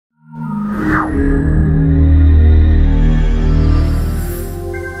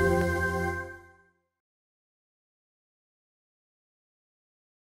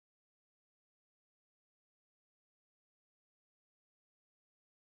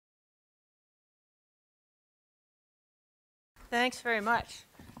Thanks very much.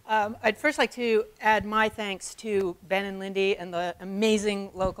 I'd first like to add my thanks to Ben and Lindy and the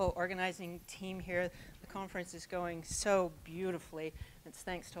amazing local organizing team here. The conference is going so beautifully. It's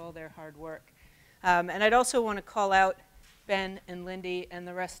thanks to all their hard work. And I'd also want to call out Ben and Lindy and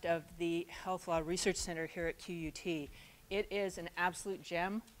the rest of the Health Law Research Center here at QUT. It is an absolute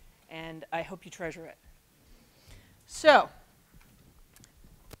gem, and I hope you treasure it. So,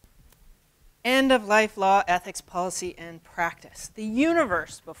 end-of-life law, ethics, policy, and practice. The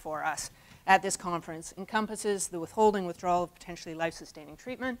universe before us at this conference encompasses the withholding, withdrawal of potentially life-sustaining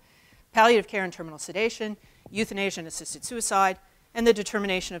treatment, palliative care and terminal sedation, euthanasia and assisted suicide, and the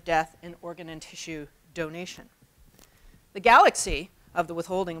determination of death and organ and tissue donation. The galaxy of the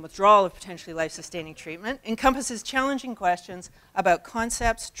withholding and withdrawal of potentially life-sustaining treatment encompasses challenging questions about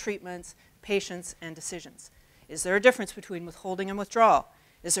concepts, treatments, patients, and decisions. Is there a difference between withholding and withdrawal?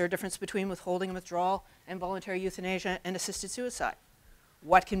 Is there a difference between withholding and withdrawal and voluntary euthanasia and assisted suicide?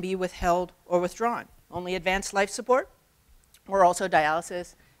 What can be withheld or withdrawn? Only advanced life support, or also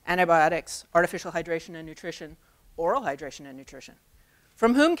dialysis, antibiotics, artificial hydration and nutrition, oral hydration and nutrition?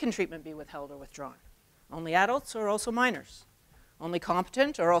 From whom can treatment be withheld or withdrawn? Only adults or also minors? Only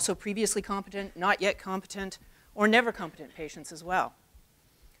competent or also previously competent, not yet competent, or never competent patients as well?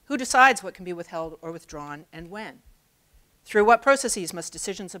 Who decides what can be withheld or withdrawn and when? Through what processes must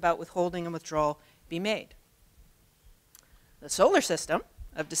decisions about withholding and withdrawal be made? The solar system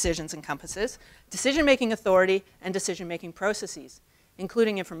of decisions encompasses decision-making authority and decision-making processes,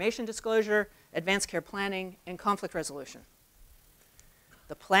 including information disclosure, advanced care planning, and conflict resolution.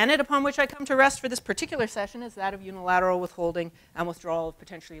 The planet upon which I come to rest for this particular session is that of unilateral withholding and withdrawal of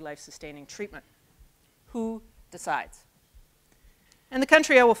potentially life-sustaining treatment. Who decides? And the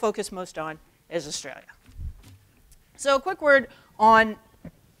country I will focus most on is Australia. So a quick word on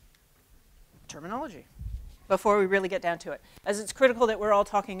terminology before we really get down to it, as it's critical that we're all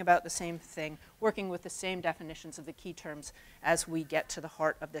talking about the same thing, working with the same definitions of the key terms as we get to the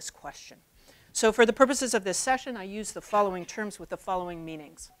heart of this question. So for the purposes of this session, I use the following terms with the following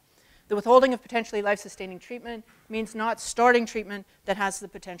meanings. The withholding of potentially life-sustaining treatment means not starting treatment that has the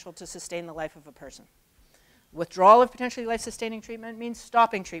potential to sustain the life of a person. Withdrawal of potentially life-sustaining treatment means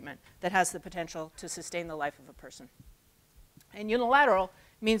stopping treatment that has the potential to sustain the life of a person. And unilateral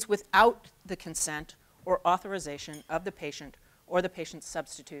means without the consent or authorization of the patient or the patient's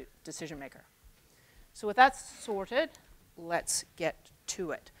substitute decision maker. So with that sorted, let's get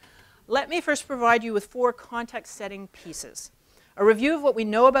to it. Let me first provide you with 4 context-setting pieces. A review of what we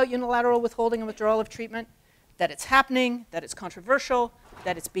know about unilateral withholding and withdrawal of treatment, that it's happening, that it's controversial,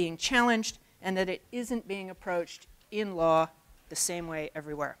 that it's being challenged, and that it isn't being approached in law the same way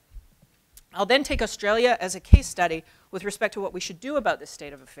everywhere. I'll then take Australia as a case study with respect to what we should do about this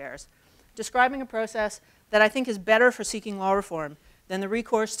state of affairs, describing a process that I think is better for seeking law reform than the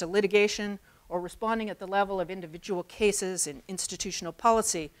recourse to litigation or responding at the level of individual cases in institutional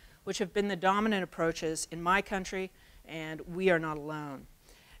policy, which have been the dominant approaches in my country, and we are not alone.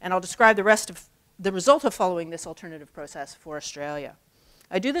 And I'll describe the result of following this alternative process for Australia.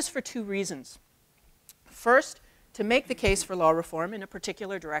 I do this for 2 reasons. First, to make the case for law reform in a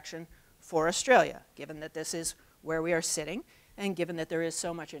particular direction for Australia, given that this is where we are sitting and given that there is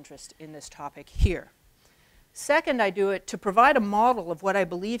so much interest in this topic here. Second, I do it to provide a model of what I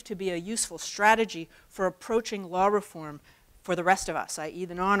believe to be a useful strategy for approaching law reform for the rest of us, i.e.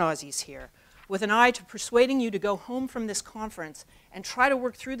 the non-Aussies here, with an eye to persuading you to go home from this conference and try to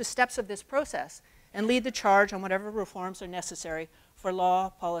work through the steps of this process and lead the charge on whatever reforms are necessary for law,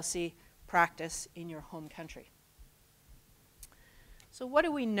 policy, practice in your home country. So what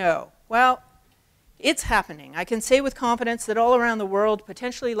do we know? Well, it's happening. I can say with confidence that all around the world,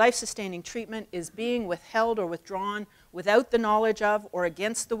 potentially life-sustaining treatment is being withheld or withdrawn without the knowledge of or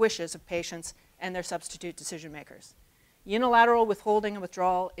against the wishes of patients and their substitute decision makers. Unilateral withholding and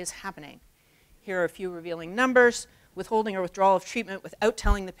withdrawal is happening. Here are a few revealing numbers. Withholding or withdrawal of treatment without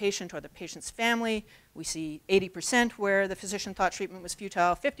telling the patient or the patient's family. We see 80% where the physician thought treatment was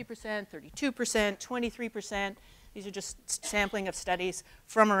futile, 50%, 32%, 23%. These are just sampling of studies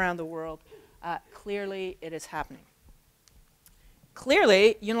from around the world. Clearly, it is happening.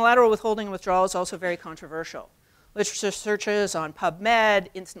 Clearly, unilateral withholding and withdrawal is also very controversial. Literature searches on PubMed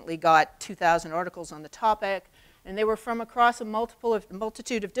instantly got 2,000 articles on the topic, and they were from across a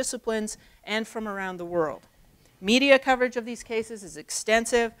multitude of disciplines and from around the world. Media coverage of these cases is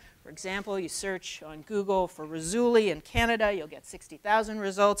extensive. For example, you search on Google for Razuli in Canada, you'll get 60,000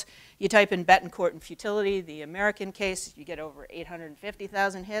 results. You type in Betancourt and futility, the American case, you get over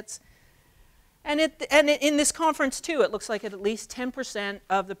 850,000 hits. And in this conference, too, it looks like at least 10%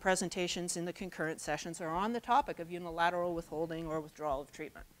 of the presentations in the concurrent sessions are on the topic of unilateral withholding or withdrawal of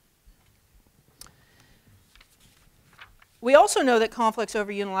treatment. We also know that conflicts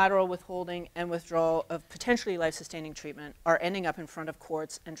over unilateral withholding and withdrawal of potentially life-sustaining treatment are ending up in front of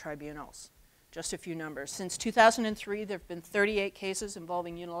courts and tribunals. Just a few numbers. Since 2003, there have been 38 cases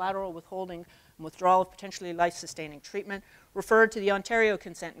involving unilateral withholding and withdrawal of potentially life-sustaining treatment referred to the Ontario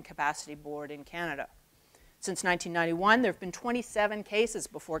Consent and Capacity Board in Canada. Since 1991, there have been 27 cases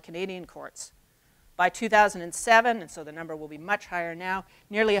before Canadian courts. By 2007, and so the number will be much higher now,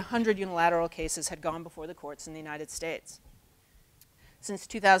 nearly 100 unilateral cases had gone before the courts in the United States. Since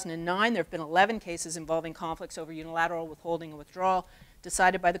 2009, there have been 11 cases involving conflicts over unilateral withholding and withdrawal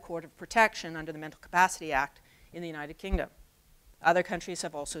decided by the Court of Protection under the Mental Capacity Act in the United Kingdom. Other countries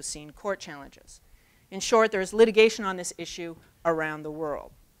have also seen court challenges. In short, there is litigation on this issue around the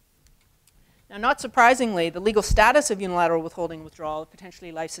world. Now, not surprisingly, the legal status of unilateral withholding and withdrawal of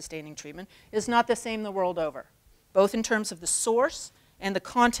potentially life-sustaining treatment is not the same the world over, both in terms of the source and the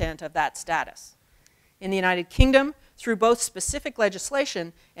content of that status. In the United Kingdom, through both specific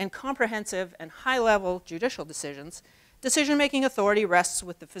legislation and comprehensive and high-level judicial decisions, decision-making authority rests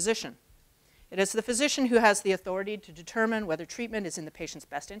with the physician. It is the physician who has the authority to determine whether treatment is in the patient's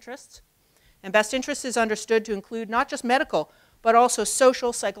best interests. And best interest is understood to include not just medical, but also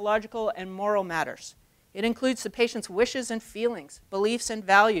social, psychological, and moral matters. It includes the patient's wishes and feelings, beliefs and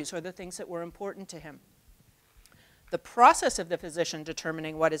values, or the things that were important to him. The process of the physician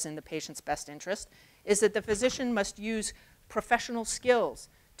determining what is in the patient's best interest is that the physician must use professional skills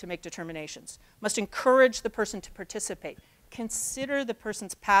to make determinations, must encourage the person to participate, consider the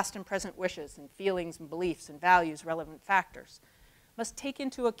person's past and present wishes and feelings and beliefs and values, relevant factors, must take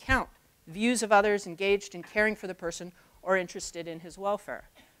into account views of others engaged in caring for the person or interested in his welfare,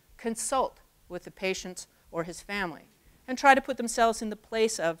 consult with the patient or his family, and try to put themselves in the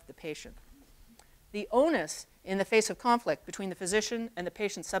place of the patient. The onus in the face of conflict between the physician and the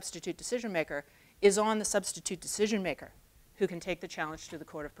patient's substitute decision maker is on the substitute decision maker, who can take the challenge to the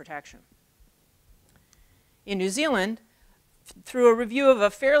Court of Protection. In New Zealand, through a review of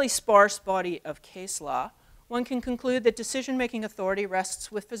a fairly sparse body of case law, one can conclude that decision-making authority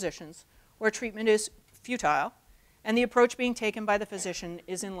rests with physicians where treatment is futile and the approach being taken by the physician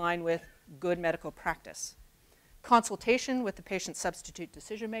is in line with good medical practice. Consultation with the patient's substitute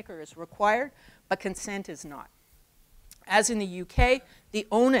decision maker is required, but consent is not. As in the UK, the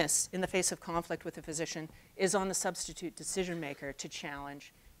onus in the face of conflict with the physician is on the substitute decision maker to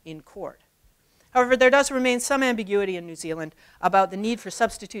challenge in court. However, there does remain some ambiguity in New Zealand about the need for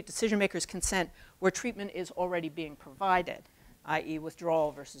substitute decision makers' consent where treatment is already being provided, i.e.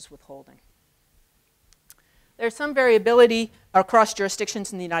 withdrawal versus withholding. There's some variability across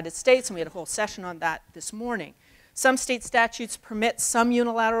jurisdictions in the United States, and we had a whole session on that this morning. Some state statutes permit some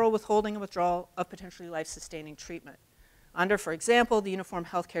unilateral withholding and withdrawal of potentially life-sustaining treatment. Under, for example, the Uniform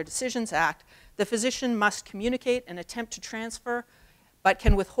Healthcare Decisions Act, the physician must communicate and attempt to transfer, but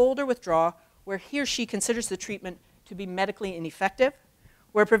can withhold or withdraw where he or she considers the treatment to be medically ineffective,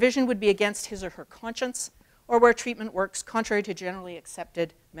 where provision would be against his or her conscience, or where treatment works contrary to generally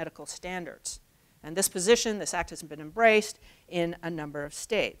accepted medical standards. And this position, this act has been embraced in a number of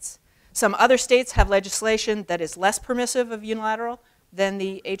states. Some other states have legislation that is less permissive of unilateral than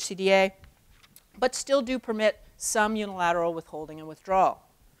the HCDA, but still do permit some unilateral withholding and withdrawal.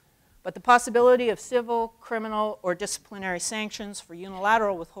 But the possibility of civil, criminal, or disciplinary sanctions for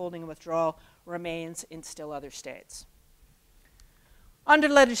unilateral withholding and withdrawal remains in still other states. Under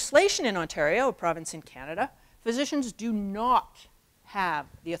legislation in Ontario, a province in Canada, physicians do not have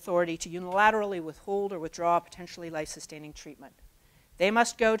the authority to unilaterally withhold or withdraw potentially life-sustaining treatment. They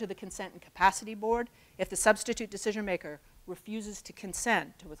must go to the Consent and Capacity Board if the substitute decision maker refuses to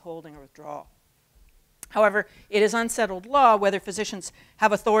consent to withholding or withdrawal. However, it is unsettled law whether physicians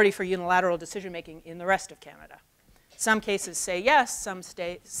have authority for unilateral decision-making in the rest of Canada. Some cases say yes, some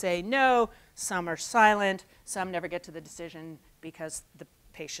say no, some are silent, some never get to the decision because the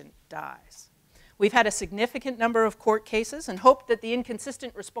patient dies. We've had a significant number of court cases and hoped that the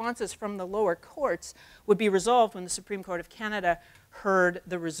inconsistent responses from the lower courts would be resolved when the Supreme Court of Canada heard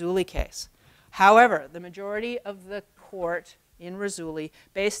the Razuli case. However, the majority of the court in Razuli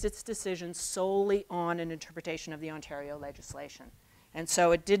based its decision solely on an interpretation of the Ontario legislation. And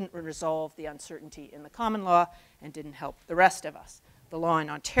so it didn't resolve the uncertainty in the common law and didn't help the rest of us. The law in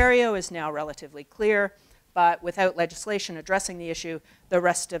Ontario is now relatively clear. but without legislation addressing the issue, the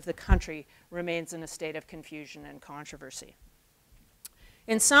rest of the country remains in a state of confusion and controversy.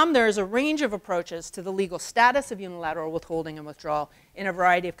 In sum, there is a range of approaches to the legal status of unilateral withholding and withdrawal in a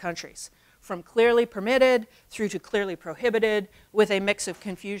variety of countries, from clearly permitted through to clearly prohibited, with a mix of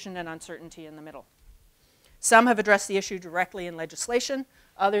confusion and uncertainty in the middle. Some have addressed the issue directly in legislation,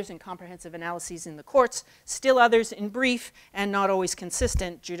 others in comprehensive analyses in the courts, still others in brief and not always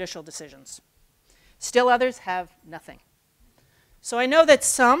consistent judicial decisions. Still others have nothing. So I know that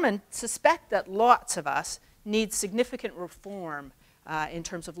some, and suspect that lots of us, need significant reform in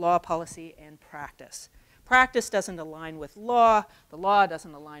terms of law, policy, and practice. Practice doesn't align with law, the law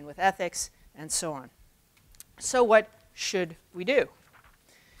doesn't align with ethics, and so on. So what should we do?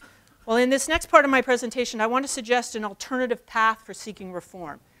 Well, in this next part of my presentation, I want to suggest an alternative path for seeking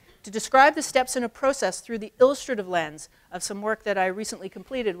reform, to describe the steps in a process through the illustrative lens of some work that I recently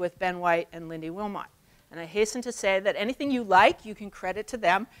completed with Ben White and Lindy Wilmot. And I hasten to say that anything you like, you can credit to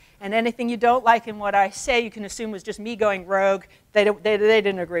them, and anything you don't like in what I say, you can assume was just me going rogue. They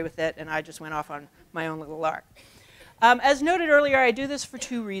didn't agree with it, and I just went off on my own little lark. As noted earlier, I do this for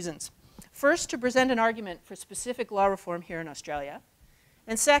two reasons. First, to present an argument for specific law reform here in Australia,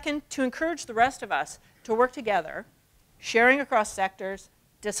 and second, to encourage the rest of us to work together, sharing across sectors,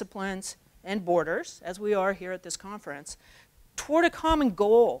 disciplines, and borders, as we are here at this conference, toward a common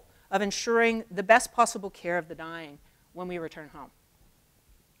goal of ensuring the best possible care of the dying when we return home.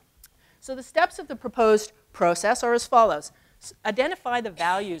 So the steps of the proposed process are as follows. Identify the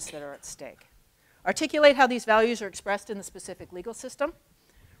values that are at stake. Articulate how these values are expressed in the specific legal system.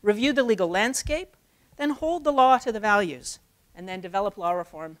 Review the legal landscape. Then hold the law to the values. And then develop law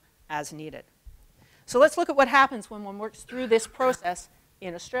reform as needed. So let's look at what happens when one works through this process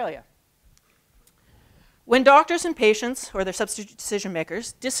in Australia. When doctors and patients, or their substitute decision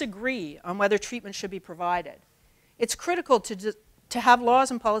makers, disagree on whether treatment should be provided, it's critical to have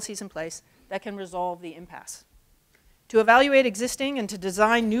laws and policies in place that can resolve the impasse. To evaluate existing and to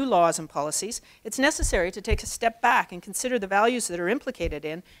design new laws and policies, it's necessary to take a step back and consider the values that are implicated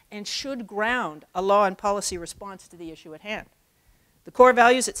in and should ground a law and policy response to the issue at hand. The core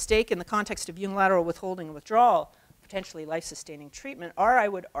values at stake in the context of unilateral withholding and withdrawal, potentially life-sustaining treatment, are, I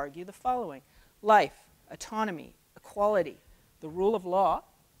would argue, the following: life, autonomy, equality, the rule of law,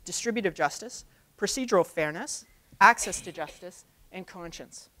 distributive justice, procedural fairness, access to justice, and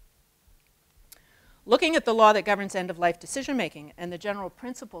conscience. Looking at the law that governs end-of-life decision-making and the general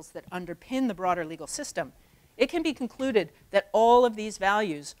principles that underpin the broader legal system, it can be concluded that all of these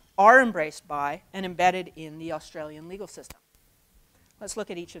values are embraced by and embedded in the Australian legal system. Let's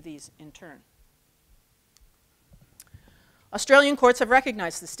look at each of these in turn. Australian courts have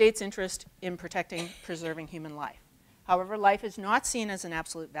recognized the state's interest in preserving human life. However, life is not seen as an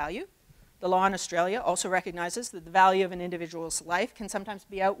absolute value. The law in Australia also recognizes that the value of an individual's life can sometimes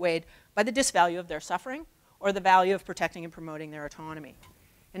be outweighed by the disvalue of their suffering or the value of protecting and promoting their autonomy.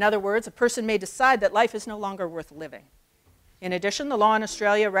 In other words, a person may decide that life is no longer worth living. In addition, the law in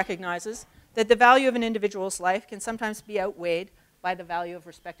Australia recognizes that the value of an individual's life can sometimes be outweighed by the value of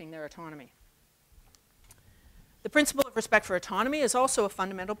respecting their autonomy. The principle of respect for autonomy is also a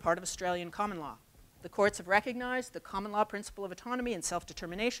fundamental part of Australian common law. The courts have recognized the common law principle of autonomy and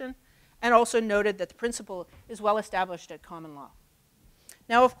self-determination, and also noted that the principle is well established at common law.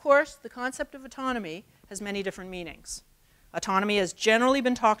 Now, of course, the concept of autonomy has many different meanings. Autonomy has generally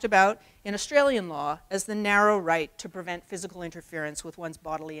been talked about in Australian law as the narrow right to prevent physical interference with one's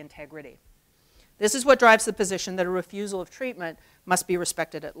bodily integrity. This is what drives the position that a refusal of treatment must be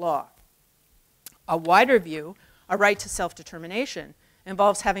respected at law. A wider view, a right to self-determination,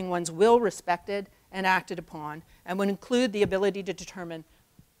 involves having one's will respected and acted upon, and would include the ability to determine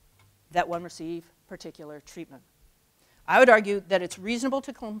that one receive particular treatment. I would argue that it's reasonable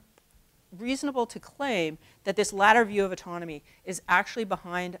to claim that this latter view of autonomy is actually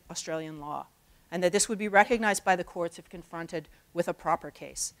behind Australian law, and that this would be recognized by the courts if confronted with a proper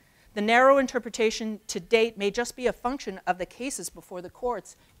case. The narrow interpretation to date may just be a function of the cases before the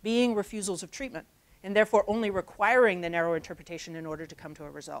courts being refusals of treatment, and therefore only requiring the narrow interpretation in order to come to a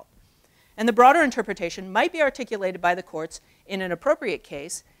result. And the broader interpretation might be articulated by the courts in an appropriate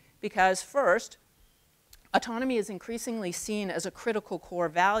case because, first, autonomy is increasingly seen as a critical core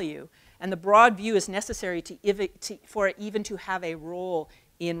value, and the broad view is necessary for it even to have a role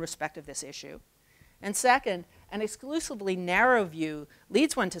in respect of this issue. And second, an exclusively narrow view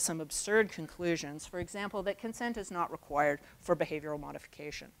leads one to some absurd conclusions, for example, that consent is not required for behavioral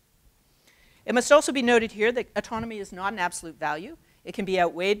modification. It must also be noted here that autonomy is not an absolute value. It can be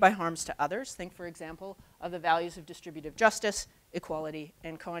outweighed by harms to others. Think, for example, of the values of distributive justice, equality,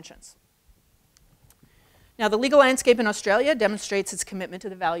 and conscience. Now, the legal landscape in Australia demonstrates its commitment to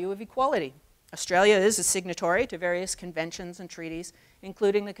the value of equality. Australia is a signatory to various conventions and treaties,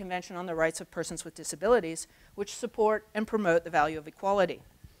 including the Convention on the Rights of Persons with Disabilities, which support and promote the value of equality.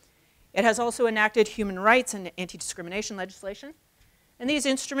 It has also enacted human rights and anti-discrimination legislation, and these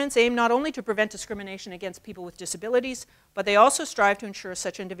instruments aim not only to prevent discrimination against people with disabilities, but they also strive to ensure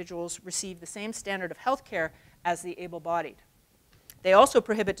such individuals receive the same standard of health care as the able-bodied. They also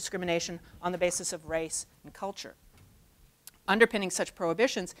prohibit discrimination on the basis of race and culture. Underpinning such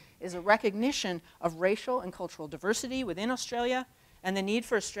prohibitions is a recognition of racial and cultural diversity within Australia and the need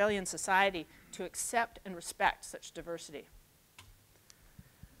for Australian society to accept and respect such diversity.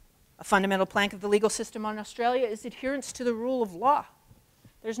 A fundamental plank of the legal system in Australia is adherence to the rule of law.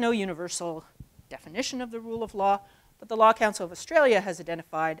 There's no universal definition of the rule of law, but the Law Council of Australia has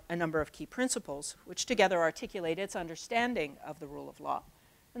identified a number of key principles which together articulate its understanding of the rule of law.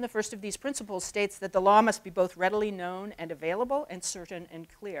 And the first of these principles states that the law must be both readily known and available and certain and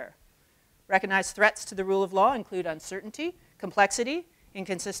clear. Recognized threats to the rule of law include uncertainty, complexity,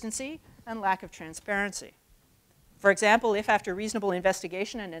 inconsistency, and lack of transparency. For example, if after reasonable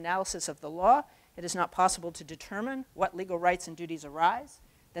investigation and analysis of the law, it is not possible to determine what legal rights and duties arise,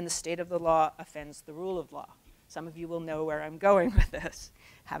 then the state of the law offends the rule of law. Some of you will know where I'm going with this,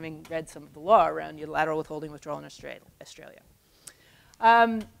 having read some of the law around unilateral withholding withdrawal in Australia.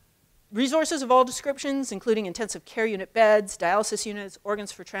 Resources of all descriptions, including intensive care unit beds, dialysis units,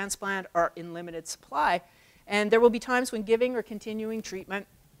 organs for transplant, are in limited supply, and there will be times when giving or continuing treatment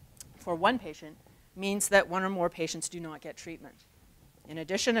for one patient means that one or more patients do not get treatment. In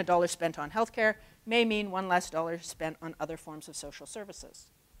addition, a dollar spent on healthcare may mean one less dollar spent on other forms of social services.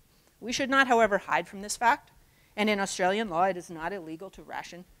 We should not, however, hide from this fact, and in Australian law, it is not illegal to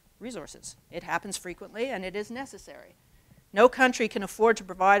ration resources. It happens frequently, and it is necessary. No country can afford to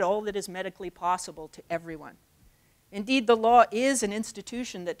provide all that is medically possible to everyone. Indeed, the law is an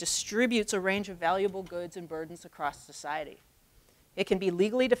institution that distributes a range of valuable goods and burdens across society. It can be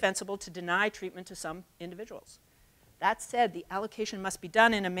legally defensible to deny treatment to some individuals. That said, the allocation must be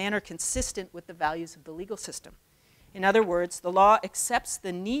done in a manner consistent with the values of the legal system. In other words, the law accepts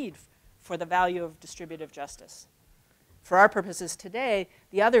the need for the value of distributive justice. For our purposes today,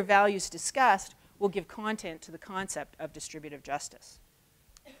 the other values discussed will give content to the concept of distributive justice.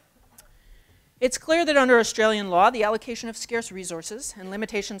 It's clear that under Australian law, the allocation of scarce resources and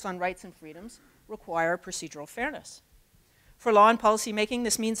limitations on rights and freedoms require procedural fairness. For law and policy making,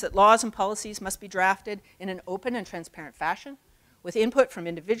 this means that laws and policies must be drafted in an open and transparent fashion, with input from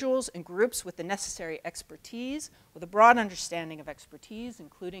individuals and groups with the necessary expertise, with a broad understanding of expertise,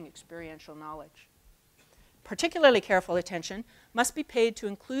 including experiential knowledge. Particularly careful attention must be paid to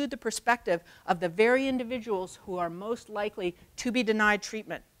include the perspective of the very individuals who are most likely to be denied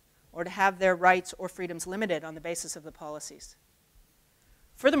treatment or to have their rights or freedoms limited on the basis of the policies.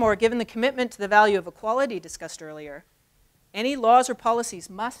 Furthermore, given the commitment to the value of equality discussed earlier, any laws or policies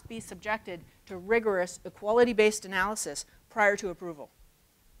must be subjected to rigorous equality-based analysis prior to approval.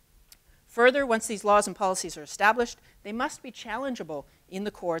 Further, once these laws and policies are established, they must be challengeable in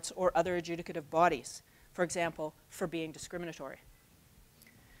the courts or other adjudicative bodies, for example, for being discriminatory.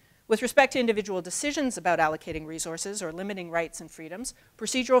 With respect to individual decisions about allocating resources or limiting rights and freedoms,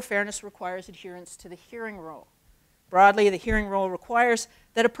 procedural fairness requires adherence to the hearing rule. Broadly, the hearing rule requires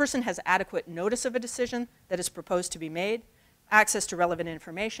that a person has adequate notice of a decision that is proposed to be made, access to relevant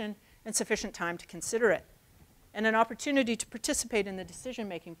information, and sufficient time to consider it, and an opportunity to participate in the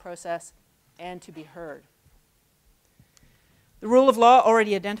decision-making process and to be heard. The rule of law,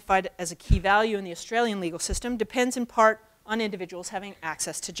 already identified as a key value in the Australian legal system, depends in part on individuals having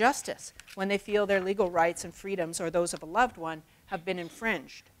access to justice when they feel their legal rights and freedoms or those of a loved one have been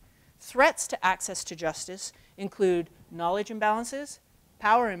infringed. Threats to access to justice include knowledge imbalances,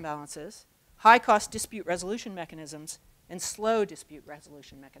 power imbalances, high-cost dispute resolution mechanisms, and slow dispute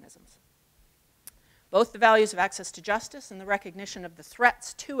resolution mechanisms. Both the values of access to justice and the recognition of the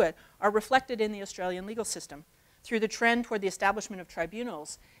threats to it are reflected in the Australian legal system through the trend toward the establishment of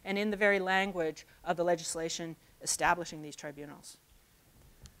tribunals and in the very language of the legislation establishing these tribunals.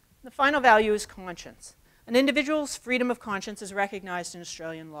 The final value is conscience. An individual's freedom of conscience is recognized in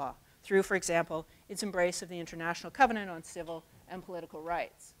Australian law through, for example, its embrace of the International Covenant on Civil and Political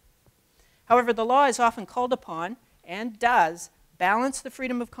Rights. However, the law is often called upon, and does, balance the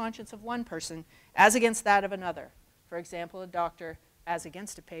freedom of conscience of one person as against that of another, for example, a doctor as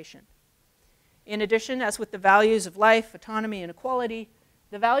against a patient. In addition, as with the values of life, autonomy, and equality,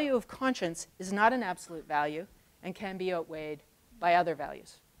 the value of conscience is not an absolute value and can be outweighed by other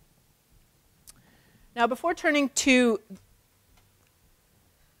values. Now, before turning to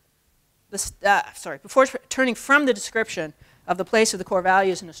before turning from the description of the place of the core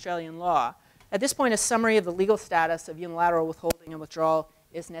values in Australian law, at this point a summary of the legal status of unilateral withholding and withdrawal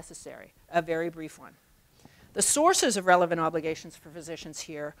is necessary, a very brief one. The sources of relevant obligations for physicians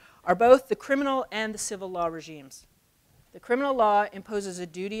here are both the criminal and the civil law regimes. The criminal law imposes a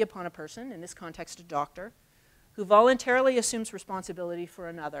duty upon a person, in this context a doctor, who voluntarily assumes responsibility for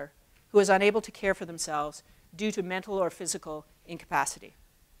another who is unable to care for themselves due to mental or physical incapacity.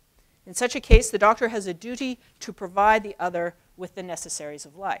 In such a case, the doctor has a duty to provide the other with the necessaries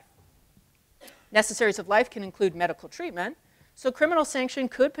of life. Necessaries of life can include medical treatment, so criminal sanction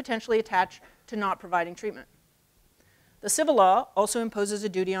could potentially attach to not providing treatment. The civil law also imposes a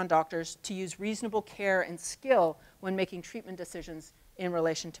duty on doctors to use reasonable care and skill when making treatment decisions in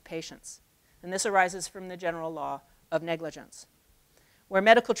relation to patients. And this arises from the general law of negligence. Where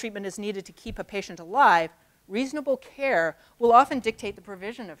medical treatment is needed to keep a patient alive, reasonable care will often dictate the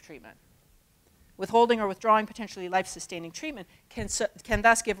provision of treatment. Withholding or withdrawing potentially life-sustaining treatment can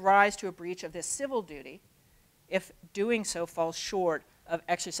thus give rise to a breach of this civil duty if doing so falls short of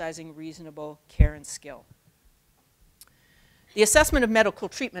exercising reasonable care and skill. The assessment of medical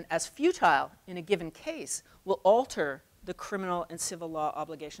treatment as futile in a given case will alter the criminal and civil law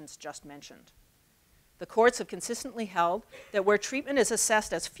obligations just mentioned. The courts have consistently held that where treatment is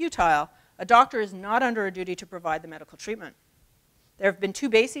assessed as futile, a doctor is not under a duty to provide the medical treatment. There have been two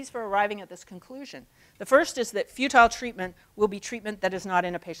bases for arriving at this conclusion. The first is that futile treatment will be treatment that is not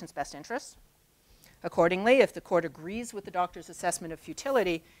in a patient's best interest. Accordingly, if the court agrees with the doctor's assessment of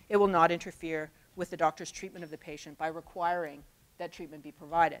futility, it will not interfere with the doctor's treatment of the patient by requiring that treatment be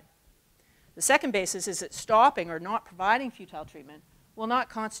provided. The second basis is that stopping or not providing futile treatment will not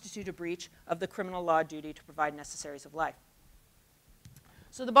constitute a breach of the criminal law duty to provide necessaries of life.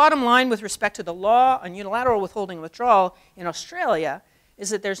 So the bottom line with respect to the law on unilateral withholding and withdrawal in Australia is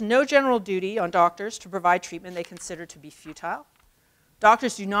that there's no general duty on doctors to provide treatment they consider to be futile.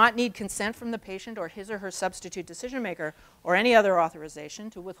 Doctors do not need consent from the patient or his or her substitute decision maker or any other authorization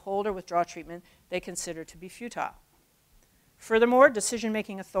to withhold or withdraw treatment they consider to be futile. Furthermore,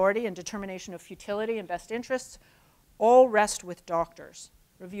 decision-making authority and determination of futility and best interests all rest with doctors,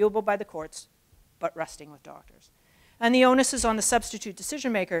 reviewable by the courts, but resting with doctors. And the onus is on the substitute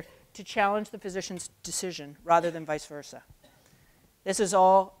decision maker to challenge the physician's decision rather than vice versa. This is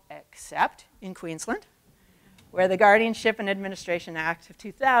all except in Queensland, where the Guardianship and Administration Act of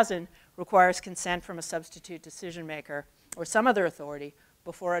 2000 requires consent from a substitute decision maker or some other authority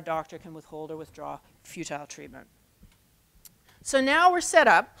before a doctor can withhold or withdraw futile treatment. So now we're set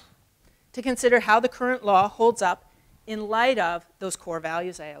up to consider how the current law holds up in light of those core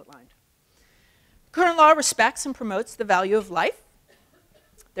values I outlined. Current law respects and promotes the value of life.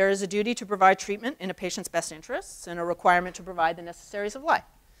 There is a duty to provide treatment in a patient's best interests and a requirement to provide the necessaries of life.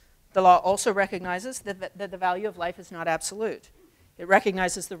 The law also recognizes that the value of life is not absolute. It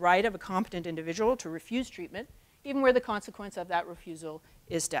recognizes the right of a competent individual to refuse treatment, even where the consequence of that refusal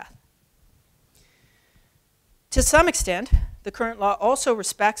is death. To some extent, the current law also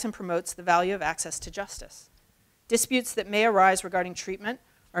respects and promotes the value of access to justice. Disputes that may arise regarding treatment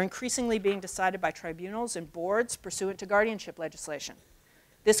are increasingly being decided by tribunals and boards pursuant to guardianship legislation.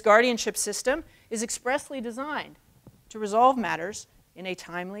 This guardianship system is expressly designed to resolve matters in a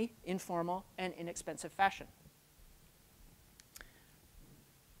timely, informal, and inexpensive fashion.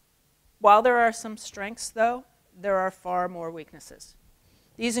 While there are some strengths, though, there are far more weaknesses.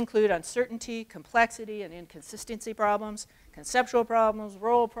 These include uncertainty, complexity, and inconsistency problems, conceptual problems,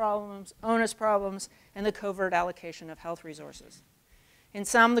 role problems, onus problems, and the covert allocation of health resources. In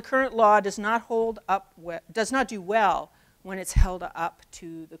sum, the current law does not do well when it's held up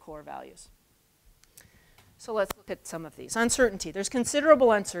to the core values. So let's look at some of these. Uncertainty. There's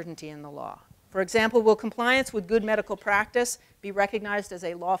considerable uncertainty in the law. For example, will compliance with good medical practice be recognized as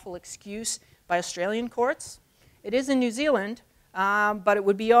a lawful excuse by Australian courts? It is in New Zealand, but it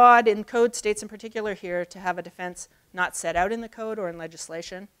would be odd in code states in particular here to have a defense not set out in the code or in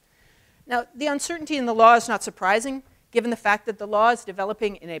legislation. Now, the uncertainty in the law is not surprising, given the fact that the law is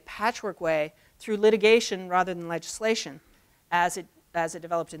developing in a patchwork way through litigation rather than legislation, as it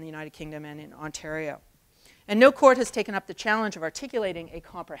developed in the United Kingdom and in Ontario. And no court has taken up the challenge of articulating a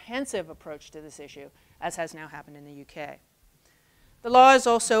comprehensive approach to this issue, as has now happened in the UK. The law is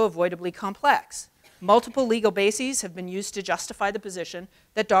also avoidably complex. Multiple legal bases have been used to justify the position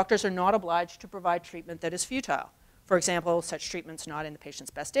that doctors are not obliged to provide treatment that is futile. For example, such treatment's not in the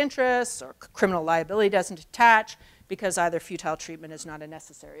patient's best interests, or criminal liability doesn't attach because either futile treatment is not a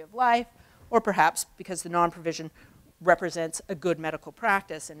necessary of life, or perhaps because the non-provision represents a good medical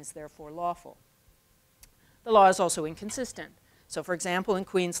practice and is therefore lawful. The law is also inconsistent. So for example, in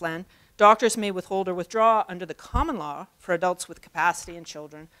Queensland, Doctors may withhold or withdraw under the common law for adults with capacity and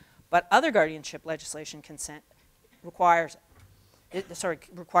children, but other guardianship legislation requires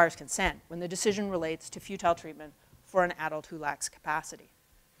consent when the decision relates to futile treatment for an adult who lacks capacity.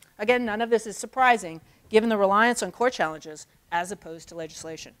 Again, none of this is surprising given the reliance on court challenges as opposed to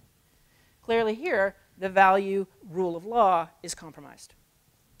legislation. Clearly here, the value rule of law is compromised.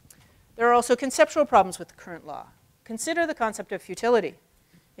 There are also conceptual problems with the current law. Consider the concept of futility.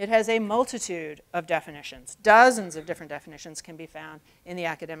 It has a multitude of definitions. Dozens of different definitions can be found in the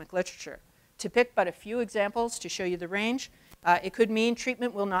academic literature. To pick but a few examples to show you the range, it could mean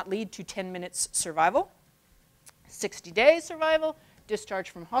treatment will not lead to 10 minutes survival, 60 days survival, discharge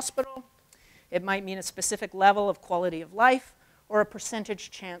from hospital. It might mean a specific level of quality of life or a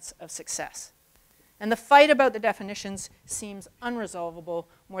percentage chance of success. And the fight about the definitions seems unresolvable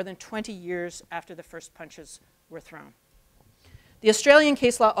more than 20 years after the first punches were thrown. The Australian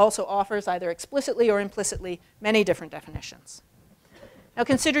case law also offers, either explicitly or implicitly, many different definitions. Now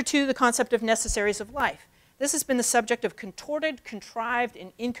consider, too, the concept of necessaries of life. This has been the subject of contorted, contrived,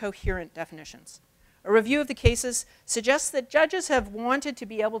 and incoherent definitions. A review of the cases suggests that judges have wanted to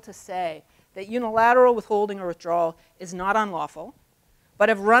be able to say that unilateral withholding or withdrawal is not unlawful, but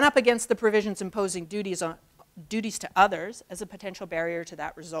have run up against the provisions imposing duties to others as a potential barrier to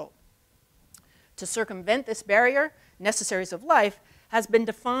that result. To circumvent this barrier, necessaries of life has been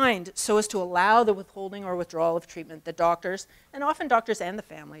defined so as to allow the withholding or withdrawal of treatment that doctors, and often doctors and the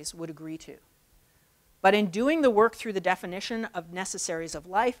families, would agree to. But in doing the work through the definition of necessaries of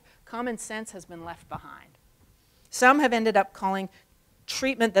life, common sense has been left behind. Some have ended up calling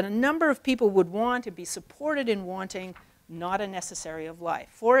treatment that a number of people would want and be supported in wanting not a necessary of life.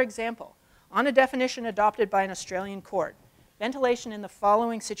 For example, on a definition adopted by an Australian court, ventilation in the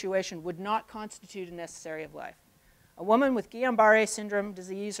following situation would not constitute a necessary of life. A woman with Guillain-Barré syndrome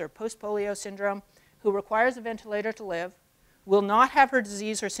disease or post-polio syndrome who requires a ventilator to live will not have her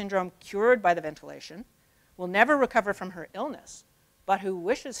disease or syndrome cured by the ventilation, will never recover from her illness, but who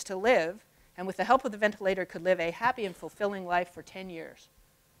wishes to live and with the help of the ventilator could live a happy and fulfilling life for 10 years.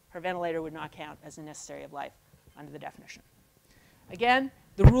 Her ventilator would not count as a necessary of life under the definition. Again,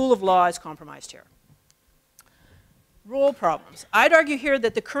 the rule of law is compromised here. Rule problems. I'd argue here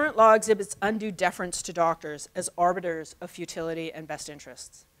that the current law exhibits undue deference to doctors as arbiters of futility and best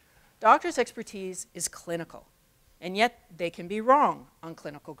interests. Doctors' expertise is clinical, and yet they can be wrong on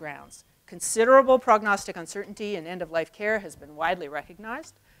clinical grounds. Considerable prognostic uncertainty in end-of-life care has been widely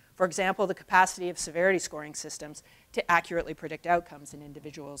recognized. For example, the capacity of severity scoring systems to accurately predict outcomes in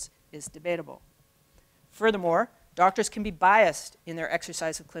individuals is debatable. Furthermore, doctors can be biased in their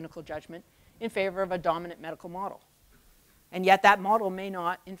exercise of clinical judgment in favor of a dominant medical model. And yet that model may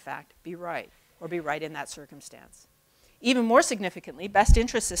not, in fact, be right, or be right in that circumstance. Even more significantly, best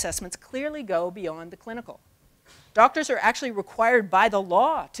interest assessments clearly go beyond the clinical. Doctors are actually required by the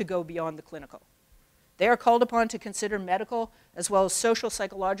law to go beyond the clinical. They are called upon to consider medical as well as social,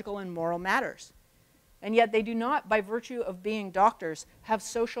 psychological, and moral matters. And yet they do not, by virtue of being doctors, have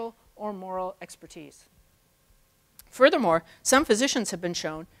social or moral expertise. Furthermore, some physicians have been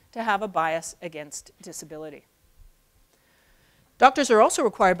shown to have a bias against disability. Doctors are also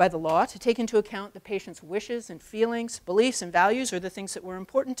required by the law to take into account the patient's wishes and feelings, beliefs and values, or the things that were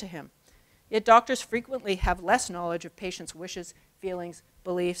important to him. Yet doctors frequently have less knowledge of patients' wishes, feelings,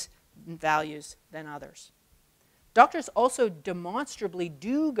 beliefs, and values than others. Doctors also demonstrably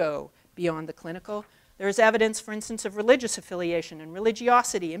do go beyond the clinical. There is evidence, for instance, of religious affiliation and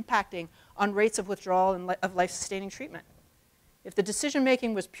religiosity impacting on rates of withdrawal and of life-sustaining treatment. If the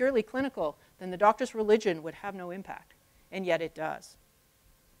decision-making was purely clinical, then the doctor's religion would have no impact. And yet it does.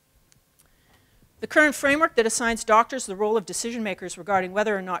 The current framework that assigns doctors the role of decision makers regarding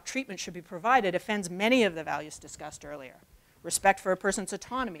whether or not treatment should be provided offends many of the values discussed earlier. Respect for a person's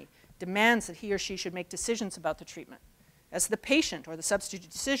autonomy demands that he or she should make decisions about the treatment, as the patient or the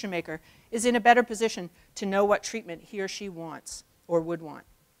substitute decision maker is in a better position to know what treatment he or she wants or would want.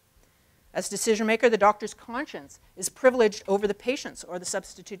 As decision maker, the doctor's conscience is privileged over the patient's or the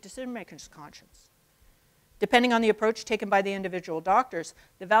substitute decision maker's conscience. Depending on the approach taken by the individual doctors,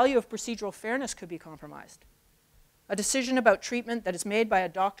 the value of procedural fairness could be compromised. A decision about treatment that is made by a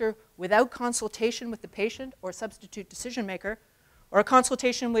doctor without consultation with the patient or substitute decision maker, or a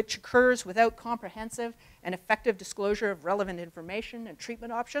consultation which occurs without comprehensive and effective disclosure of relevant information and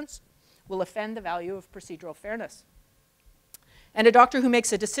treatment options, will offend the value of procedural fairness. And a doctor who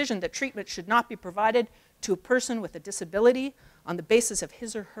makes a decision that treatment should not be provided to a person with a disability on the basis of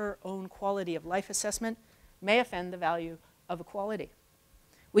his or her own quality of life assessment may offend the value of equality.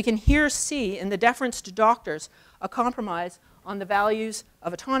 We can here see in the deference to doctors a compromise on the values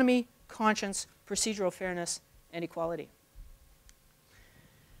of autonomy, conscience, procedural fairness, and equality.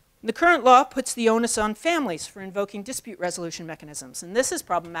 The current law puts the onus on families for invoking dispute resolution mechanisms, and this is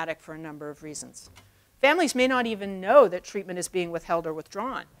problematic for a number of reasons. Families may not even know that treatment is being withheld or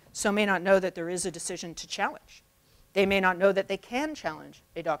withdrawn, so may not know that there is a decision to challenge. They may not know that they can challenge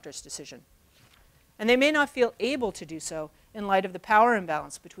a doctor's decision. And they may not feel able to do so in light of the power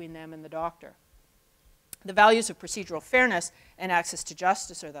imbalance between them and the doctor. The values of procedural fairness and access to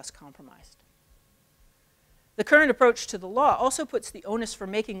justice are thus compromised. The current approach to the law also puts the onus for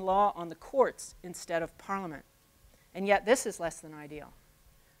making law on the courts instead of Parliament. And yet this is less than ideal.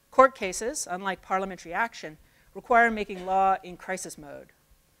 Court cases, unlike parliamentary action, require making law in crisis mode.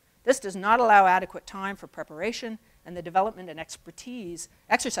 This does not allow adequate time for preparation and the development and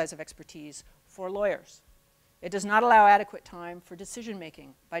exercise of expertise for lawyers. It does not allow adequate time for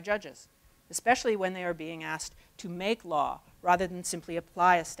decision-making by judges, especially when they are being asked to make law rather than simply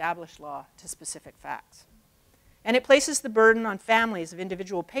apply established law to specific facts. And it places the burden on families of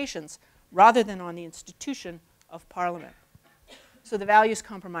individual patients rather than on the institution of Parliament. So the values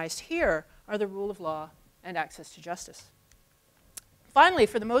compromised here are the rule of law and access to justice. Finally,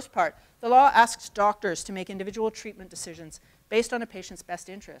 for the most part, the law asks doctors to make individual treatment decisions based on a patient's best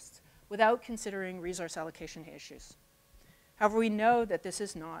interests without considering resource allocation issues. However, we know that this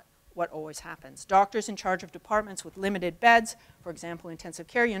is not what always happens. Doctors in charge of departments with limited beds, for example, intensive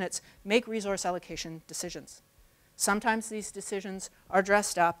care units, make resource allocation decisions. Sometimes these decisions are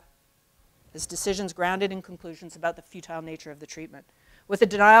dressed up as decisions grounded in conclusions about the futile nature of the treatment, with a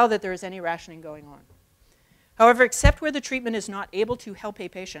denial that there is any rationing going on. However, except where the treatment is not able to help a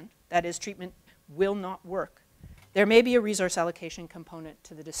patient, that is, treatment will not work, there may be a resource allocation component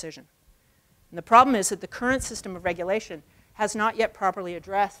to the decision. And the problem is that the current system of regulation has not yet properly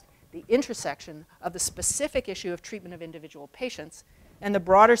addressed the intersection of the specific issue of treatment of individual patients and the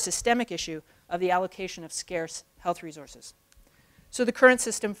broader systemic issue of the allocation of scarce health resources. So the current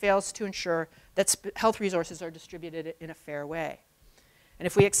system fails to ensure that health resources are distributed in a fair way. And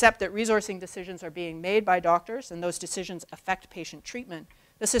if we accept that resourcing decisions are being made by doctors and those decisions affect patient treatment,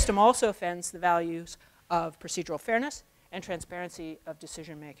 the system also offends the values of procedural fairness and transparency of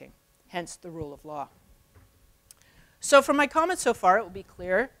decision-making, hence the rule of law. So from my comments so far, it will be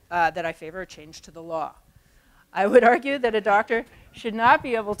clear that I favor a change to the law. I would argue that a doctor should not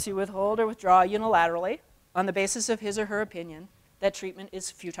be able to withhold or withdraw unilaterally on the basis of his or her opinion that treatment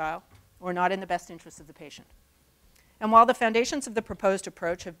is futile or not in the best interest of the patient. And while the foundations of the proposed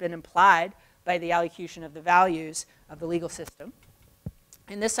approach have been implied by the allocution of the values of the legal system,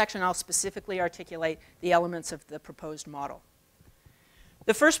 in this section I'll specifically articulate the elements of the proposed model.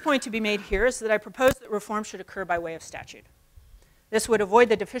 The first point to be made here is that I propose that reform should occur by way of statute. This would avoid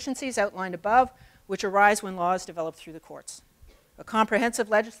the deficiencies outlined above, which arise when law is developed through the courts. A comprehensive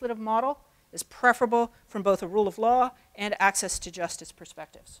legislative model is preferable from both a rule of law and access to justice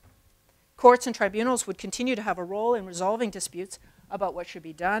perspectives. Courts and tribunals would continue to have a role in resolving disputes about what should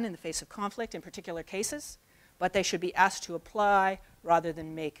be done in the face of conflict in particular cases, but they should be asked to apply rather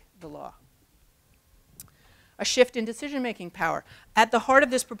than make the law. A shift in decision-making power. At the heart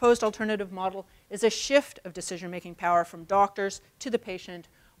of this proposed alternative model is a shift of decision-making power from doctors to the patient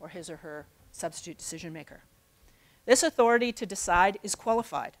or his or her substitute decision-maker. This authority to decide is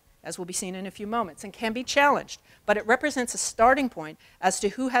qualified, as will be seen in a few moments, and can be challenged, but it represents a starting point as to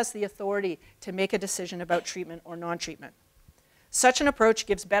who has the authority to make a decision about treatment or non-treatment. Such an approach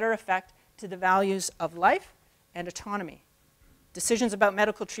gives better effect to the values of life and autonomy. Decisions about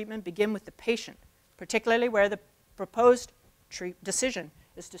medical treatment begin with the patient, particularly where the proposed decision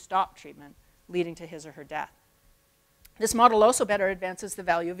is to stop treatment, leading to his or her death. This model also better advances the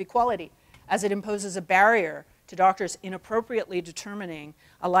value of equality, as it imposes a barrier to doctors inappropriately determining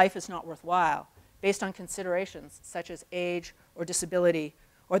a life is not worthwhile based on considerations such as age or disability,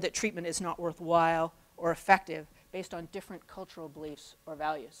 or that treatment is not worthwhile or effective based on different cultural beliefs or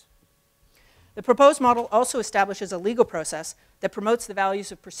values. The proposed model also establishes a legal process that promotes the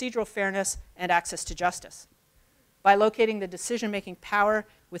values of procedural fairness and access to justice. By locating the decision-making power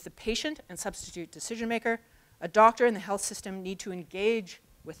with the patient and substitute decision-maker, a doctor and the health system need to engage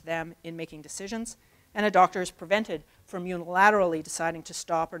with them in making decisions, and a doctor is prevented from unilaterally deciding to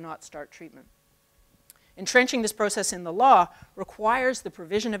stop or not start treatment. Entrenching this process in the law requires the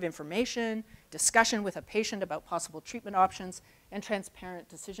provision of information, discussion with a patient about possible treatment options, and transparent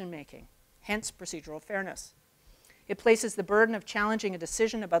decision-making, hence procedural fairness. It places the burden of challenging a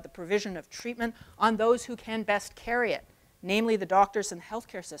decision about the provision of treatment on those who can best carry it, namely the doctors and the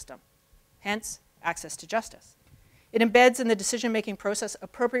healthcare system, hence access to justice. It embeds in the decision-making process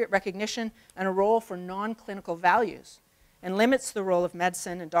appropriate recognition and a role for non-clinical values, and limits the role of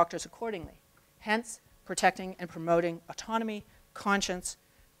medicine and doctors accordingly, hence protecting and promoting autonomy, conscience,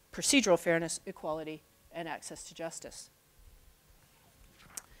 procedural fairness, equality, and access to justice.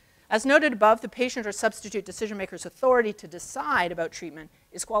 As noted above, the patient or substitute decision maker's authority to decide about treatment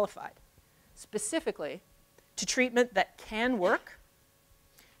is qualified, specifically to treatment that can work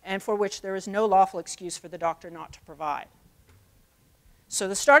and for which there is no lawful excuse for the doctor not to provide. So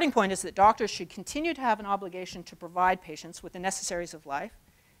the starting point is that doctors should continue to have an obligation to provide patients with the necessaries of life,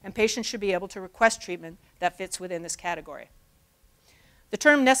 and patients should be able to request treatment that fits within this category. The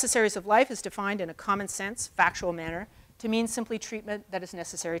term necessaries of life is defined in a common sense, factual manner to mean simply treatment that is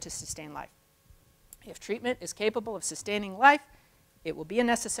necessary to sustain life. If treatment is capable of sustaining life, it will be a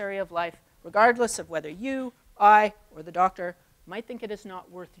necessary of life, regardless of whether you, I, or the doctor might think it is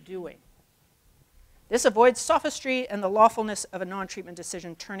not worth doing. This avoids sophistry and the lawfulness of a non-treatment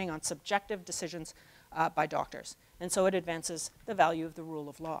decision turning on subjective decisions by doctors, and so it advances the value of the rule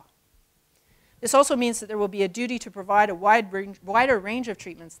of law. This also means that there will be a duty to provide a wider range of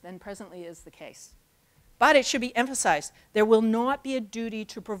treatments than presently is the case. But it should be emphasized, there will not be a duty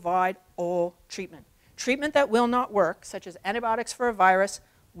to provide all treatment. Treatment that will not work, such as antibiotics for a virus,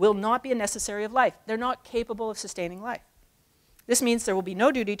 will not be a necessary of life. They're not capable of sustaining life. This means there will be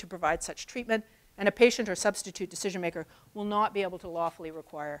no duty to provide such treatment, and a patient or substitute decision maker will not be able to lawfully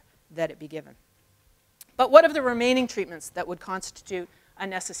require that it be given. But what of the remaining treatments that would constitute a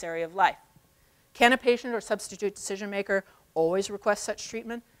necessary of life? Can a patient or substitute decision maker always request such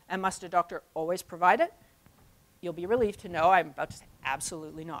treatment, and must a doctor always provide it? You'll be relieved to know I'm about to say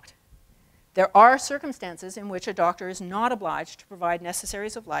absolutely not. There are circumstances in which a doctor is not obliged to provide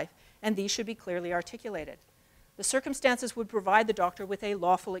necessaries of life, and these should be clearly articulated. The circumstances would provide the doctor with a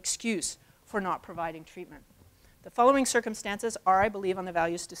lawful excuse for not providing treatment. The following circumstances are, I believe, on the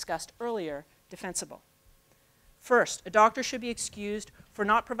values discussed earlier, defensible. First, a doctor should be excused for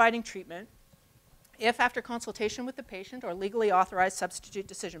not providing treatment if, after consultation with the patient or legally authorized substitute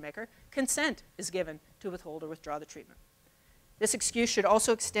decision maker, consent is given to withhold or withdraw the treatment. This excuse should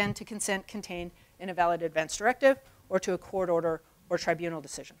also extend to consent contained in a valid advance directive or to a court order or tribunal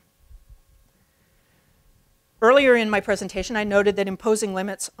decision. Earlier in my presentation, I noted that imposing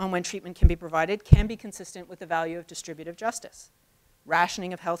limits on when treatment can be provided can be consistent with the value of distributive justice.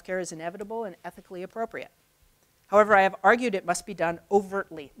 Rationing of healthcare is inevitable and ethically appropriate. However, I have argued it must be done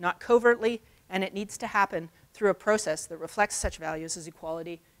overtly, not covertly, and it needs to happen through a process that reflects such values as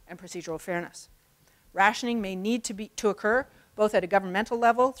equality and procedural fairness. Rationing may need to occur both at a governmental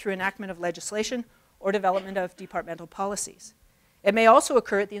level through enactment of legislation or development of departmental policies. It may also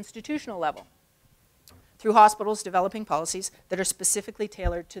occur at the institutional level through hospitals developing policies that are specifically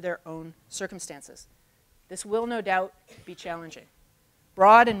tailored to their own circumstances. This will no doubt be challenging.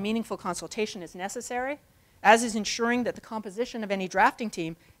 Broad and meaningful consultation is necessary, as is ensuring that the composition of any drafting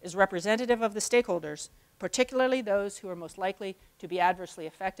team is representative of the stakeholders, particularly those who are most likely to be adversely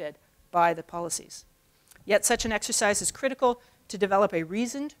affected by the policies. Yet such an exercise is critical to develop a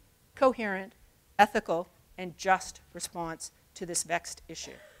reasoned, coherent, ethical, and just response to this vexed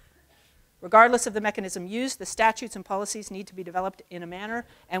issue. Regardless of the mechanism used, the statutes and policies need to be developed in a manner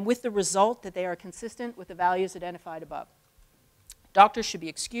and with the result that they are consistent with the values identified above. Doctors should be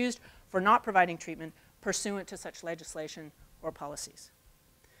excused for not providing treatment pursuant to such legislation or policies.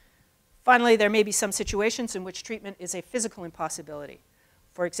 Finally, there may be some situations in which treatment is a physical impossibility.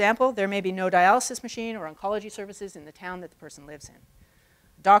 For example, there may be no dialysis machine or oncology services in the town that the person lives in.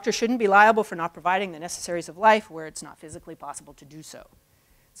 A doctor shouldn't be liable for not providing the necessaries of life where it's not physically possible to do so.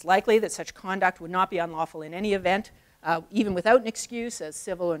 It's likely that such conduct would not be unlawful in any event, even without an excuse, as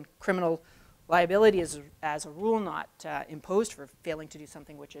civil and criminal liability is, as a rule, not imposed for failing to do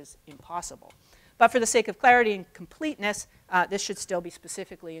something which is impossible. But for the sake of clarity and completeness, this should still be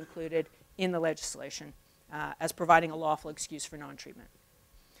specifically included in the legislation as providing a lawful excuse for non-treatment.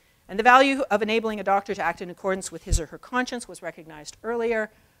 And the value of enabling a doctor to act in accordance with his or her conscience was recognized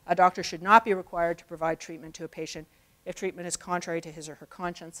earlier. A doctor should not be required to provide treatment to a patient if treatment is contrary to his or her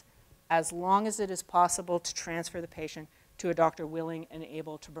conscience, as long as it is possible to transfer the patient to a doctor willing and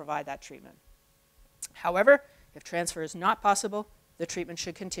able to provide that treatment. However, if transfer is not possible, the treatment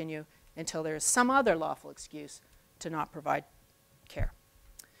should continue until there is some other lawful excuse to not provide care.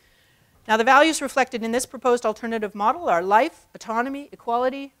 Now, the values reflected in this proposed alternative model are life, autonomy,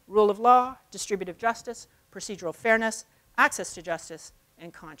 equality, rule of law, distributive justice, procedural fairness, access to justice,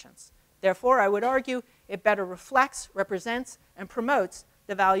 and conscience. Therefore, I would argue it better reflects, represents, and promotes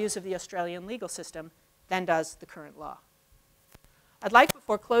the values of the Australian legal system than does the current law. I'd like,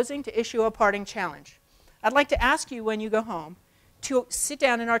 before closing, to issue a parting challenge. I'd like to ask you when you go home to sit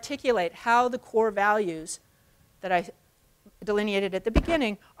down and articulate how the core values that I delineated at the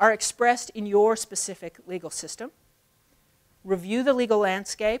beginning are expressed in your specific legal system. Review the legal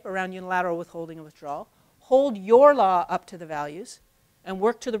landscape around unilateral withholding and withdrawal. Hold your law up to the values, and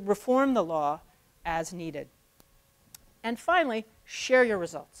work to reform the law as needed. And finally, share your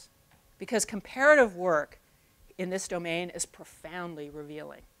results, because comparative work in this domain is profoundly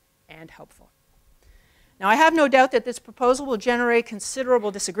revealing and helpful. Now, I have no doubt that this proposal will generate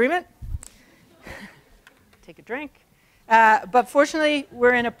considerable disagreement. Take a drink. But fortunately,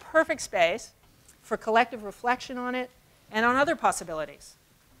 we're in a perfect space for collective reflection on it and on other possibilities.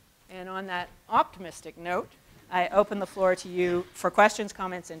 And on that optimistic note, I open the floor to you for questions,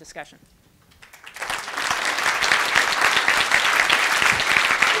 comments, and discussion.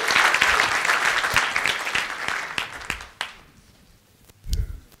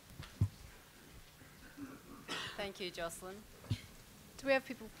 Thank you, Jocelyn. Do we have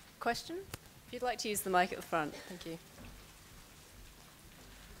people question? If you'd like to use the mic at the front, thank you.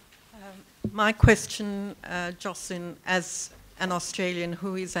 My question, Jocelyn, as an Australian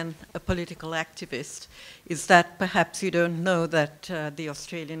who is a political activist, is that perhaps you don't know that the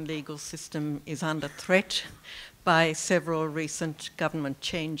Australian legal system is under threat by several recent government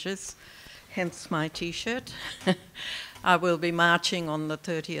changes, hence my T-shirt. I will be marching on the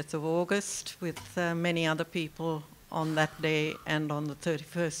 30th of August with many other people on that day and on the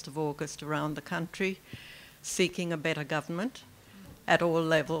 31st of August around the country, seeking a better government at all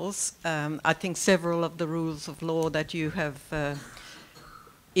levels. I think several of the rules of law that you have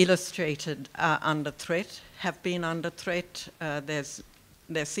illustrated are under threat, have been under threat.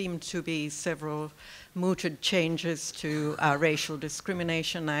 There seem to be several mooted changes to our Racial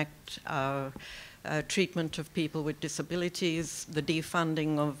Discrimination Act, our treatment of people with disabilities, the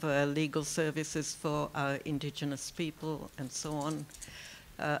defunding of legal services for Indigenous people, and so on,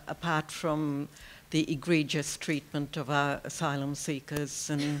 apart from the egregious treatment of our asylum seekers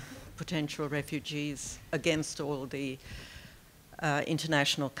and potential refugees against all the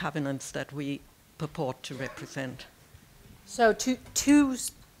international covenants that we purport to represent. So two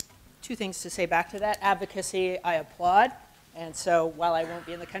things to say back to that. Advocacy, I applaud. And so while I won't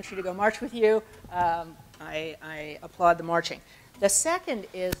be in the country to go march with you, I applaud the marching. The second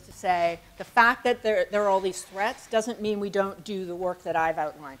is to say the fact that there are all these threats doesn't mean we don't do the work that I've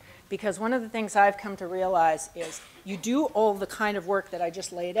outlined. Because one of the things I've come to realize is you do all the kind of work that I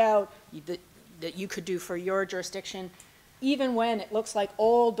just laid out that you could do for your jurisdiction, even when it looks like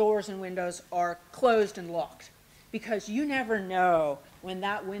all doors and windows are closed and locked. Because you never know when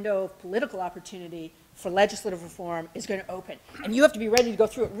that window of political opportunity for legislative reform is going to open. And you have to be ready to go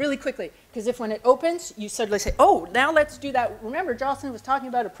through it really quickly. Because if when it opens, you suddenly say, oh, now let's do that. Remember, Jocelyn was talking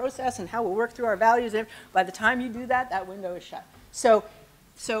about a process and how we'll work through our values. And by the time you do that, that window is shut. So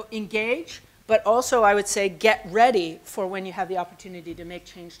engage, but also I would say get ready for when you have the opportunity to make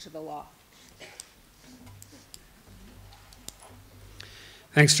change to the law.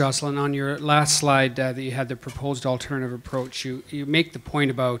 Thanks, Jocelyn. On your last slide that you had the proposed alternative approach, you make the point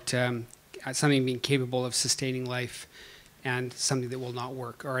about something being capable of sustaining life and something that will not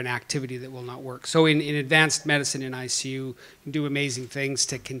work, or an activity that will not work. So in advanced medicine in ICU, you can do amazing things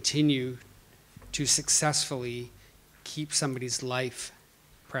to continue to successfully keep somebody's life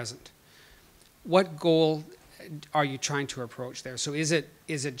present. What goal are you trying to approach there? So is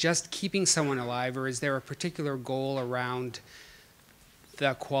it just keeping someone alive, or is there a particular goal around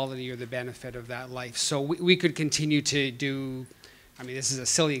the quality or the benefit of that life? So we could continue to do, I mean, this is a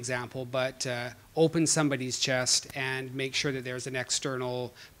silly example, but open somebody's chest and make sure that there's an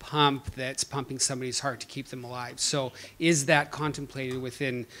external pump that's pumping somebody's heart to keep them alive. So is that contemplated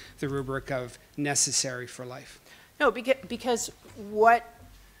within the rubric of necessary for life? No, because what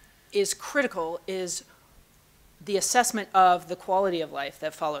is critical is the assessment of the quality of life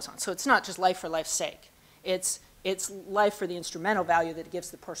that follows on. So it's not just life for life's sake. It's life for the instrumental value that it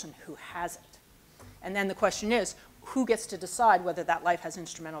gives the person who has it. And then the question is, who gets to decide whether that life has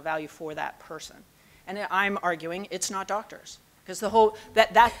instrumental value for that person? And I'm arguing it's not doctors. Because the whole,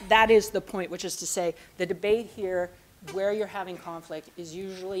 that is the point, which is to say the debate here, where you're having conflict, is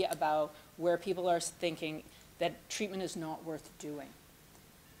usually about where people are thinking that treatment is not worth doing.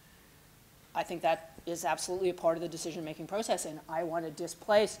 I think that is absolutely a part of the decision-making process, and I want to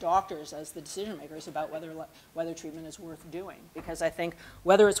displace doctors as the decision-makers about whether treatment is worth doing, because I think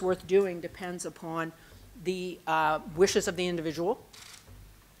whether it's worth doing depends upon the wishes of the individual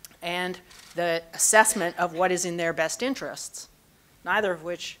and the assessment of what is in their best interests, neither of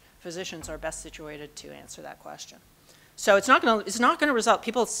which physicians are best situated to answer that question. So it's not going to result.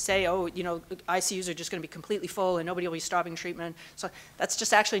 People say, oh, you know, ICUs are just going to be completely full and nobody will be stopping treatment. So that's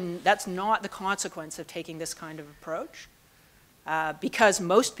just actually, that's not the consequence of taking this kind of approach. because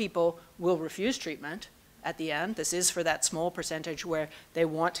most people will refuse treatment at the end. This is for that small percentage where they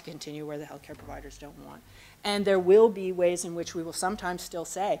want to continue, where the healthcare providers don't want. And there will be ways in which we will sometimes still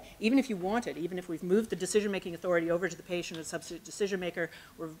say, even if you want it, even if we've moved the decision-making authority over to the patient as substitute decision maker,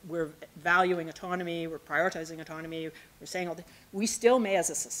 we're valuing autonomy, we're prioritizing autonomy, we're saying all that, we still may as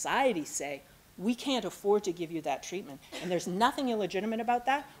a society say, we can't afford to give you that treatment. And there's nothing illegitimate about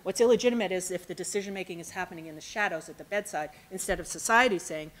that. What's illegitimate is if the decision-making is happening in the shadows at the bedside, instead of society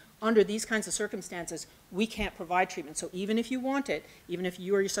saying, under these kinds of circumstances, we can't provide treatment. So even if you want it, even if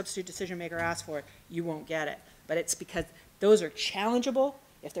you or your substitute decision maker ask for it, you won't get it. But it's because those are challengeable.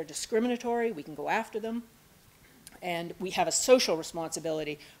 If they're discriminatory, we can go after them. And we have a social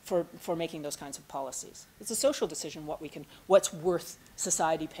responsibility for making those kinds of policies. It's a social decision what's worth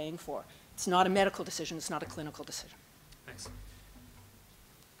society paying for. It's not a medical decision, it's not a clinical decision. Thanks.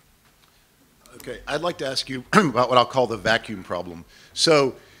 Okay, I'd like to ask you about what I'll call the vacuum problem.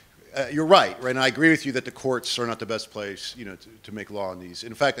 So you're right, and I agree with you that the courts are not the best place, to make law on these.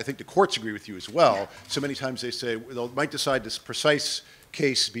 In fact, I think the courts agree with you as well. So many times they say they might decide this precise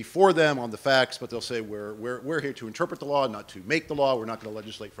case before them on the facts, but they'll say we're here to interpret the law, not to make the law. We're not going to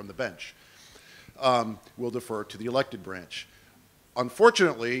legislate from the bench. We'll defer to the elected branch.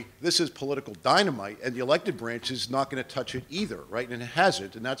 Unfortunately, this is political dynamite, and the elected branch is not going to touch it either, right? And it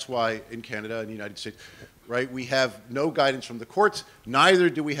hasn't, and that's why in Canada and the United States, right, we have no guidance from the courts, neither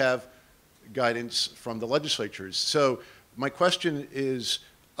do we have guidance from the legislatures. So my question is,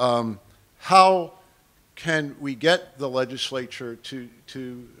 how can we get the legislature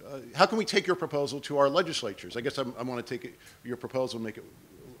how can we take your proposal to our legislatures? I guess I want to take your proposal and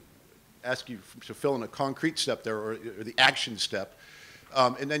ask you to fill in a concrete step there, or the action step.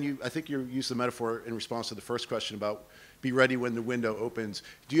 And then I think you used the metaphor in response to the first question about be ready when the window opens.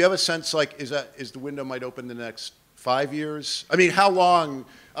 Do you have a sense, like, is the window might open in the next 5 years? I mean, how long?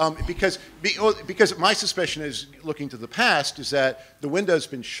 Because my suspicion is, looking to the past, is that the window's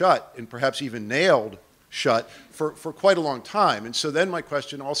been shut and perhaps even nailed shut for quite a long time. And so then my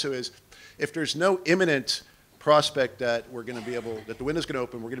question also is, if there's no imminent prospect that that the window's going to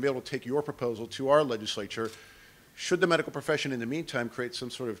open, we're going to be able to take your proposal to our legislature, should the medical profession in the meantime create some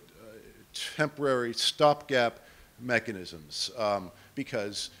sort of temporary stopgap mechanisms?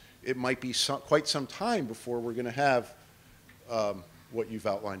 Because it might be quite some time before we're going to have what you've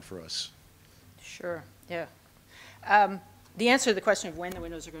outlined for us. Sure, yeah. The answer to the question of when the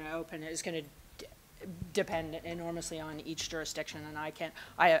windows are going to open is going to depend enormously on each jurisdiction, and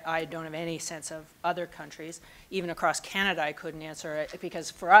I don't have any sense of other countries. Even across Canada, I couldn't answer it, because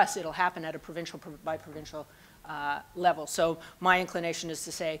for us, it'll happen at a provincial by provincial level. So my inclination is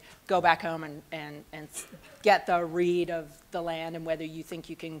to say, go back home and get the read of the land and whether you think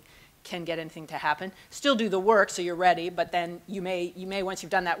you can get anything to happen. Still do the work so you're ready, but then you may once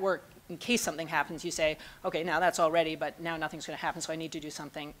you've done that work, in case something happens, you say, okay, now that's all ready, but now nothing's going to happen, so I need to do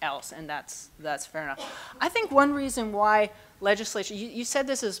something else, and that's fair enough. I think one reason why legislature, you said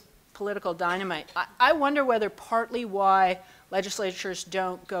this is political dynamite. I wonder whether partly why legislatures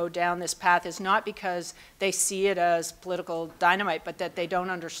don't go down this path is not because they see it as political dynamite, but that they don't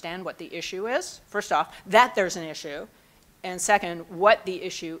understand what the issue is. First off, that there's an issue, and second, what the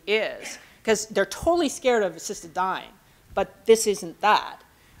issue is. Because they're totally scared of assisted dying, but this isn't that.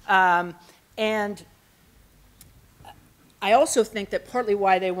 And I also think that partly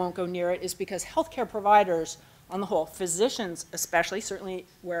why they won't go near it is because healthcare providers, on the whole, physicians especially, certainly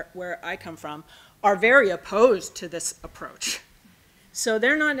where I come from, are very opposed to this approach. So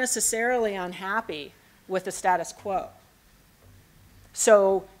they're not necessarily unhappy with the status quo.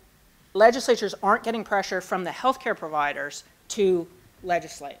 So legislatures aren't getting pressure from the healthcare providers to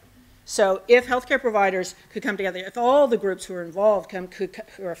legislate. So if healthcare providers could come together, if all the groups who are involved who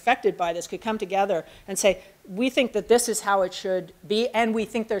are affected by this could come together and say, we think that this is how it should be, and we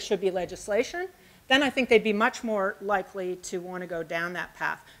think there should be legislation, then I think they'd be much more likely to want to go down that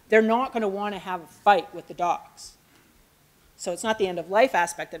path. They're not going to want to have a fight with the docs. So it's not the end-of-life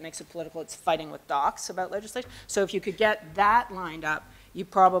aspect that makes it political, it's fighting with docs about legislation. So if you could get that lined up, you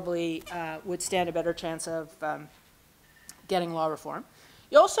probably would stand a better chance of getting law reform.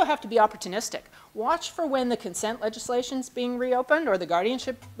 You also have to be opportunistic. Watch for when the consent legislation's being reopened or the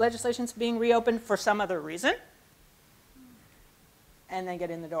guardianship legislation's being reopened for some other reason, and then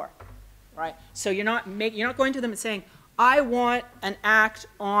get in the door, right? So you're not going to them and saying, I want an act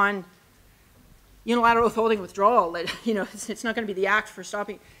on unilateral withholding withdrawal. It's not going to be the act for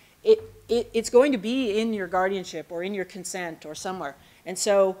stopping. It's going to be in your guardianship or in your consent or somewhere. And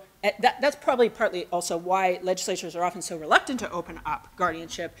so that's probably partly also why legislatures are often so reluctant to open up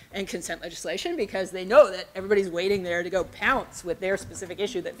guardianship and consent legislation, because they know that everybody's waiting there to go pounce with their specific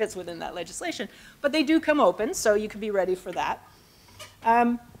issue that fits within that legislation. But they do come open, so you can be ready for that.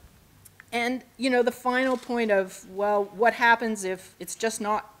 And, you know, the final point of, well, what happens if it's just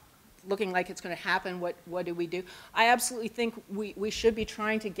not looking like it's going to happen? What do we do? I absolutely think we should be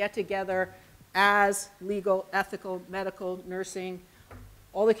trying to get together as legal, ethical, medical, nursing,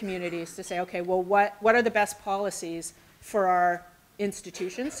 all the communities to say, okay, well, what are the best policies for our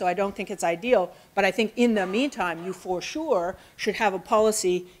institutions? So I don't think it's ideal, but I think in the meantime, you for sure should have a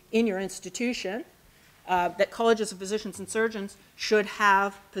policy in your institution that colleges of physicians and surgeons should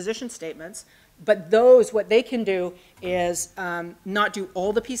have position statements. But those, what they can do is not do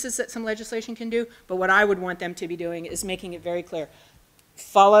all the pieces that some legislation can do, but what I would want them to be doing is making it very clear.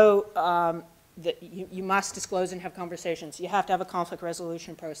 Follow you must disclose and have conversations. You have to have a conflict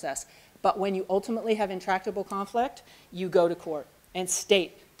resolution process. But when you ultimately have intractable conflict, you go to court and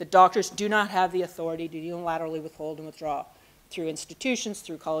state the doctors do not have the authority to unilaterally withhold and withdraw through institutions,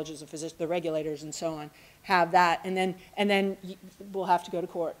 through colleges of physicians, the regulators and so on, have that. And then we'll have to go to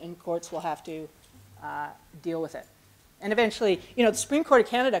court, and courts will have to deal with it. And eventually, you know, the Supreme Court of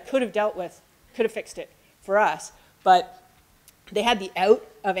Canada could have fixed it for us, but they had the out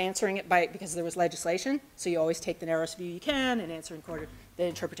of answering it because there was legislation, so you always take the narrowest view you can and answer in court the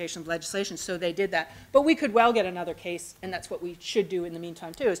interpretation of legislation, so they did that. But we could well get another case, and that's what we should do in the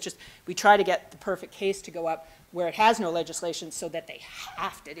meantime too, is just we try to get the perfect case to go up where it has no legislation so that they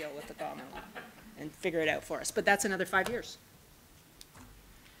have to deal with the common law and figure it out for us. But that's another 5 years.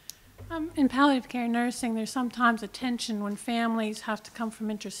 In palliative care nursing, there's sometimes a tension when families have to come from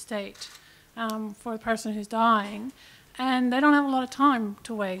interstate for the person who's dying, and they don't have a lot of time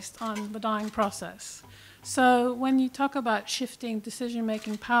to waste on the dying process. So when you talk about shifting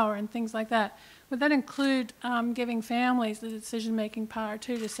decision-making power and things like that, would that include giving families the decision-making power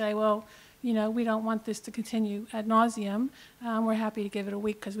too, to say, well, you know, we don't want this to continue ad nauseum. We're happy to give it a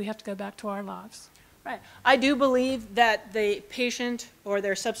week because we have to go back to our lives. Right. I do believe that the patient or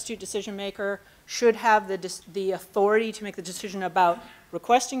their substitute decision maker should have the authority to make the decision about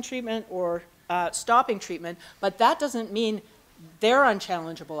requesting treatment or stopping treatment, but that doesn't mean they're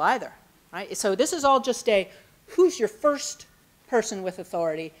unchallengeable either. Right? So this is all just who's your first person with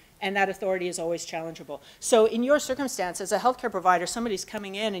authority, and that authority is always challengeable. So in your circumstance, as a healthcare provider, somebody's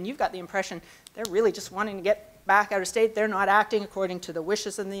coming in and you've got the impression they're really just wanting to get back out of state, they're not acting according to the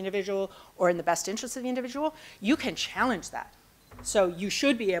wishes of the individual or in the best interest of the individual, you can challenge that. So you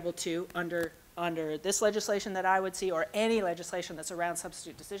should be able to, under this legislation that I would see, or any legislation that's around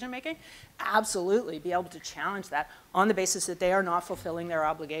substitute decision-making, absolutely be able to challenge that on the basis that they are not fulfilling their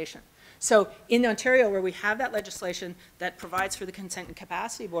obligation. So in Ontario, where we have that legislation that provides for the Consent and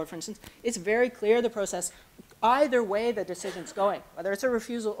Capacity Board, for instance, it's very clear the process, either way the decision's going, whether it's a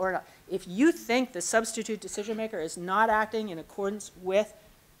refusal or not. If you think the substitute decision maker is not acting in accordance with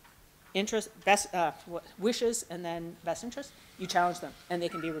wishes and then best interest, you challenge them and they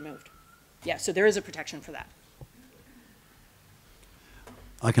can be removed. Yeah, so there is a protection for that.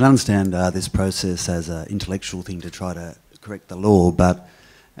 I can understand this process as an intellectual thing to try to correct the law, but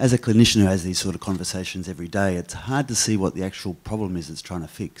as a clinician who has these sort of conversations every day, it's hard to see what the actual problem is it's trying to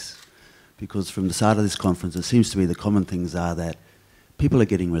fix. Because from the start of this conference, it seems to be the common things are that people are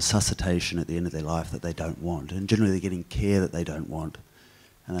getting resuscitation at the end of their life that they don't want, and generally they're getting care that they don't want.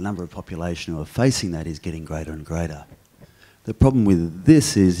 And the number of population who are facing that is getting greater and greater. The problem with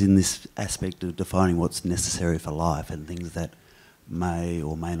this is in this aspect of defining what's necessary for life and things that may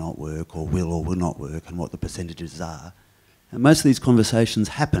or may not work or will not work and what the percentages are. And most of these conversations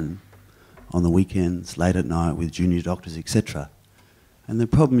happen on the weekends, late at night with junior doctors, etc. And the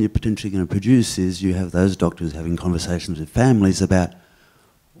problem you're potentially going to produce is you have those doctors having conversations with families about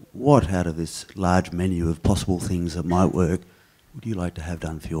what out of this large menu of possible things that might work would you like to have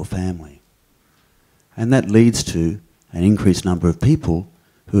done for your family? And that leads to an increased number of people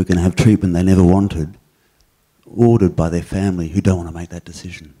who are going to have treatment they never wanted, ordered by their family who don't want to make that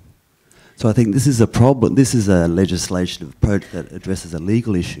decision. So I think this is a problem. This is a legislative approach that addresses a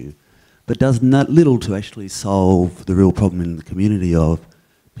legal issue, but does little to actually solve the real problem in the community of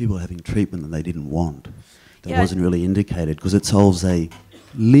people having treatment that they didn't want, that wasn't really indicated, because it solves a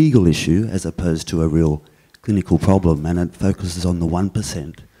legal issue as opposed to a real clinical problem, and it focuses on the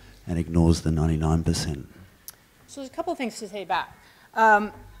 1% and ignores the 99%. So there's a couple of things to say back.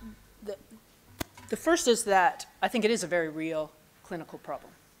 The first is that I think it is a very real clinical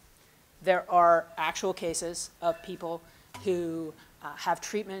problem. There are actual cases of people who have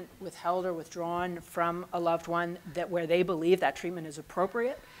treatment withheld or withdrawn from a loved one where they believe that treatment is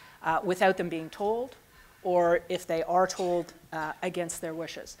appropriate without them being told, or if they are told against their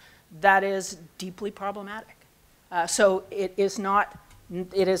wishes. That is deeply problematic. So it is not,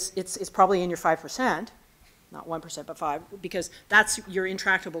 it's probably in your 5%, not 1%, but 5%, because that's your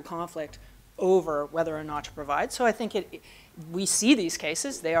intractable conflict over whether or not to provide. So I think we see these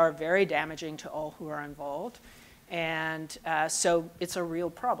cases. They are very damaging to all who are involved. And so it's a real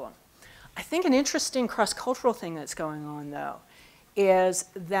problem. I think an interesting cross-cultural thing that's going on, though, is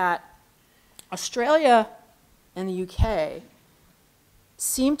that Australia and the UK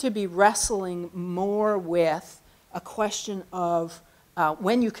seem to be wrestling more with a question of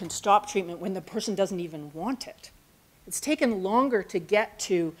when you can stop treatment when the person doesn't even want it. It's taken longer to get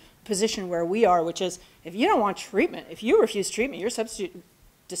to a position where we are, which is if you don't want treatment, if you refuse treatment, your substitute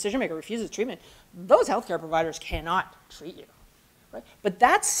decision maker refuses treatment, those healthcare providers cannot treat you. Right? But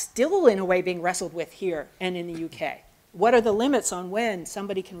that's still in a way being wrestled with here and in the UK. What are the limits on when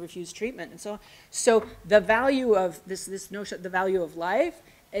somebody can refuse treatment and so on? So the value of this notion, the value of life,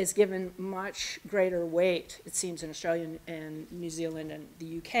 is given much greater weight, it seems, in Australia and New Zealand and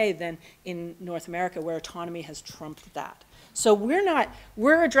the UK than in North America, where autonomy has trumped that. So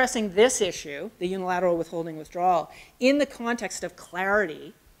we're addressing this issue, the unilateral withholding withdrawal, in the context of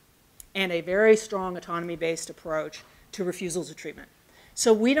clarity and a very strong autonomy-based approach to refusals of treatment.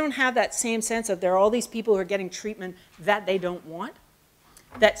 So we don't have that same sense of there are all these people who are getting treatment that they don't want.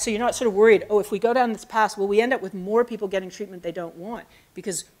 So you're not sort of worried, oh, if we go down this path, will we end up with more people getting treatment they don't want?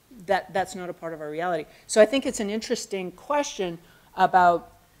 Because that's not a part of our reality. So I think it's an interesting question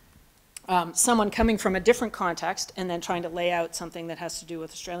about someone coming from a different context and then trying to lay out something that has to do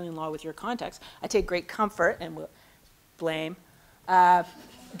with Australian law with your context. I take great comfort and will blame. But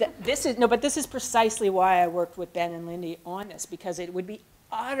this is precisely why I worked with Ben and Lindy on this, because it would be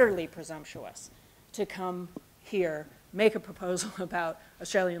utterly presumptuous to come here, make a proposal about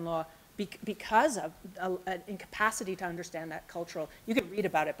Australian law because of an incapacity to understand that cultural. You can read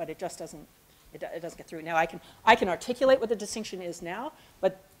about it, but it just doesn't. It doesn't get through. Now I can articulate what the distinction is now,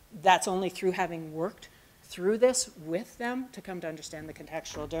 but that's only through having worked through this with them to come to understand the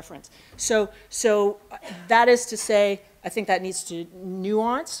contextual difference. So that is to say, I think that needs to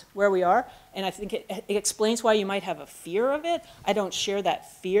nuance where we are, and I think it explains why you might have a fear of it. I don't share that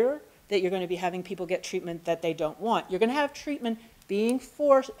fear that you're going to be having people get treatment that they don't want. You're going to have treatment being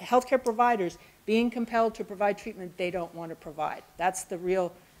forced, healthcare providers being compelled to provide treatment they don't want to provide. That's the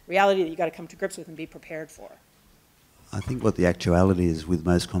real reality that you've got to come to grips with and be prepared for. I think what the actuality is with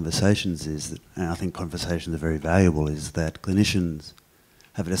most conversations is that, and I think conversations are very valuable, is that clinicians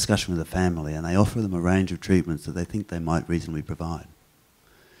have a discussion with the family and they offer them a range of treatments that they think they might reasonably provide.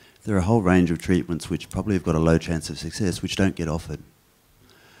 There are a whole range of treatments which probably have got a low chance of success, which don't get offered.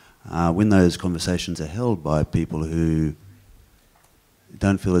 When those conversations are held by people who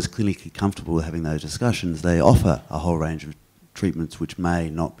don't feel as clinically comfortable with having those discussions, they offer a whole range of treatments which may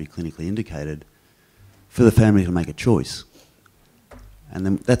not be clinically indicated for the family to make a choice. And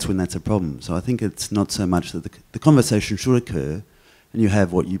then that's when that's a problem. So I think it's not so much that the conversation should occur and you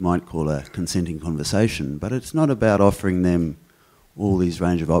have what you might call a consenting conversation, but it's not about offering them all these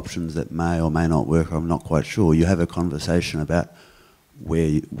range of options that may or may not work, or I'm not quite sure. You have a conversation about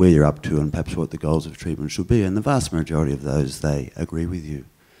where you're up to and perhaps what the goals of treatment should be, and the vast majority of those, they agree with you.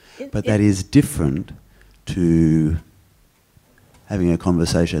 But that is different to having a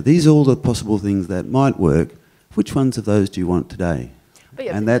conversation. These are all the possible things that might work. Which ones of those do you want today?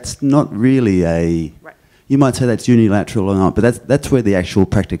 Yeah, and that's not really a... Right. You might say that's unilateral or not, but that's where the actual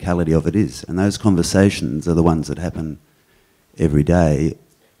practicality of it is. And those conversations are the ones that happen every day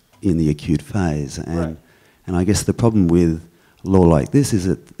in the acute phase. And I guess the problem with law like this is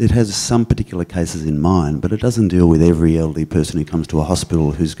that it has some particular cases in mind, but it doesn't deal with every elderly person who comes to a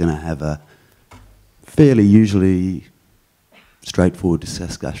hospital who's going to have a fairly usually straightforward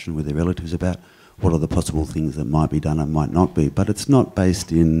discussion with their relatives about what are the possible things that might be done and might not be. But it's not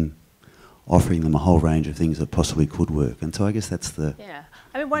based in offering them a whole range of things that possibly could work. And so I guess that's the... Yeah.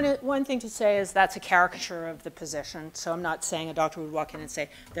 I mean, one thing to say is that's a caricature of the position. So I'm not saying a doctor would walk in and say,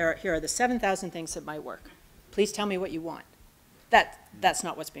 here are the 7,000 things that might work. Please tell me what you want. That's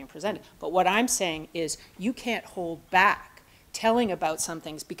not what's being presented. But what I'm saying is you can't hold back telling about some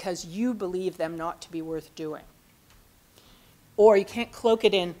things because you believe them not to be worth doing. Or you can't cloak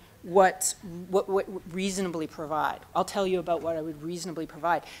it in what reasonably provide. I'll tell you about what I would reasonably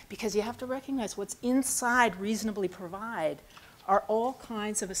provide, because you have to recognize what's inside reasonably provide are all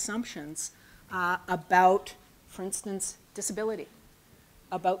kinds of assumptions about, for instance, disability,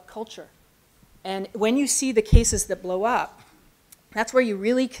 about culture. And when you see the cases that blow up, That's where you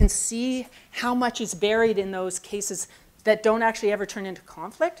really can see how much is buried in those cases that don't actually ever turn into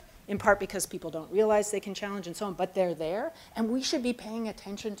conflict, in part because people don't realize they can challenge and so on, but they're there, and we should be paying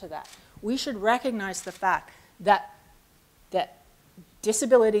attention to that. We should recognize the fact that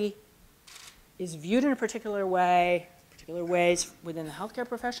disability is viewed in a particular way, particular ways within the healthcare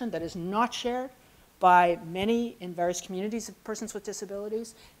profession that is not shared by many in various communities of persons with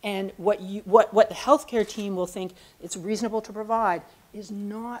disabilities, and what the healthcare team will think it's reasonable to provide is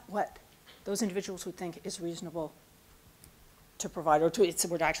not what those individuals would think is reasonable to provide, or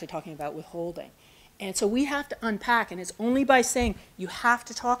we're actually talking about withholding. And so we have to unpack, and it's only by saying you have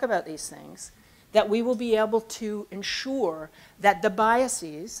to talk about these things that we will be able to ensure that the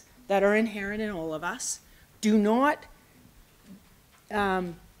biases that are inherent in all of us do not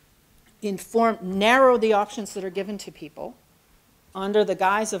narrow the options that are given to people under the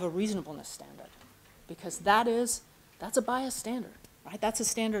guise of a reasonableness standard, because that's a biased standard, right? That's a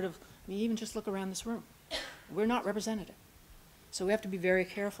standard of, I mean, even just look around this room. We're not representative. So we have to be very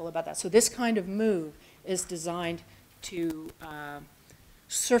careful about that. So this kind of move is designed to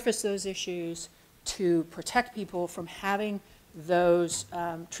surface those issues, to protect people from having those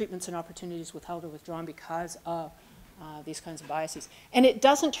treatments and opportunities withheld or withdrawn because of these kinds of biases. And it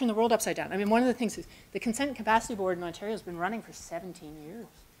doesn't turn the world upside down. I mean, one of the things is the Consent and Capacity Board in Ontario has been running for 17 years.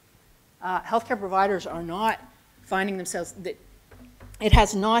 Healthcare providers are not finding themselves, it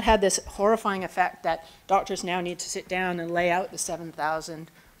has not had this horrifying effect that doctors now need to sit down and lay out the 7,000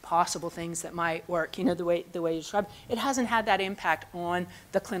 possible things that might work, you know, the way you described. It hasn't had that impact on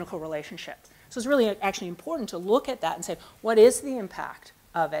the clinical relationship. So it's really actually important to look at that and say, what is the impact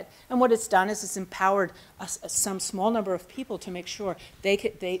of it? And what it's done is it's empowered some small number of people to make sure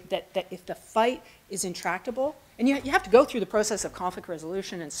that if the fight is intractable, and you have to go through the process of conflict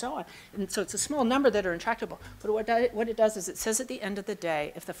resolution and so on, and so it's a small number that are intractable, but what it does is it says at the end of the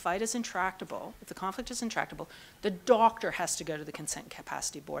day, if the fight is intractable, if the conflict is intractable, the doctor has to go to the Consent and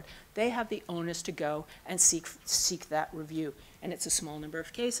Capacity Board. They have the onus to go and seek that review. And it's a small number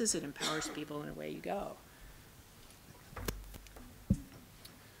of cases, it empowers people, and away you go.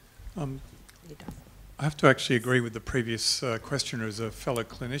 I have to actually agree with the previous questioner as a fellow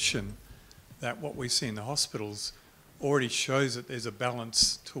clinician that what we see in the hospitals already shows that there's a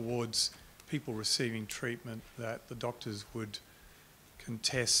balance towards people receiving treatment that the doctors would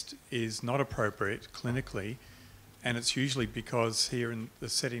contest is not appropriate clinically, and it's usually because here in the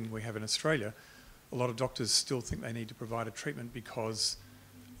setting we have in Australia, a lot of doctors still think they need to provide a treatment because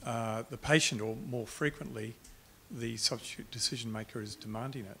the patient, or more frequently, the substitute decision maker is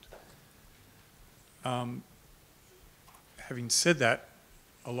demanding it. Having said that,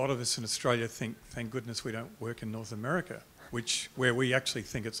 a lot of us in Australia think, thank goodness we don't work in North America, where we actually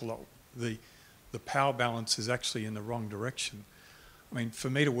think it's a lot, the power balance is actually in the wrong direction. I mean,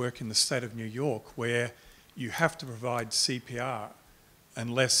 for me to work in the state of New York, where you have to provide CPR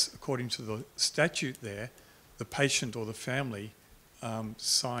unless, according to the statute there, the patient or the family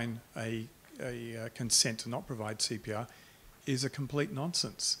sign a consent to not provide CPR, is a complete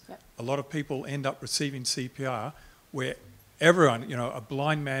nonsense. Yep. A lot of people end up receiving CPR where everyone, you know, a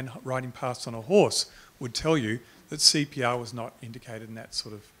blind man riding past on a horse would tell you that CPR was not indicated in that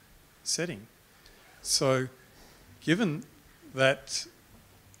sort of setting. So given that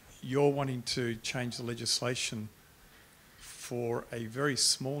you're wanting to change the legislation for a very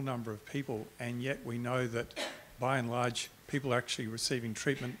small number of people, and yet we know that by and large people are actually receiving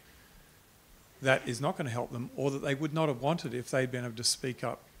treatment that is not going to help them, or that they would not have wanted if they'd been able to speak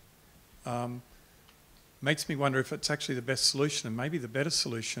up, makes me wonder if it's actually the best solution. And maybe the better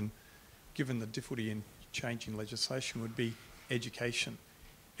solution, given the difficulty in changing legislation, would be education.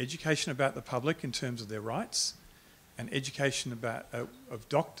 Education about the public in terms of their rights, and education about, of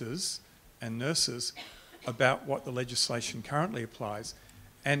doctors and nurses about what the legislation currently applies.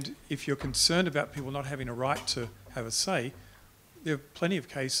 And if you're concerned about people not having a right to have a say, there are plenty of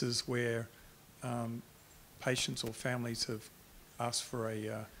cases where patients or families have asked for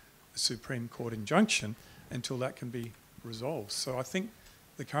a Supreme Court injunction until that can be resolved. So I think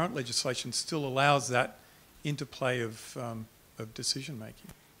the current legislation still allows that interplay of decision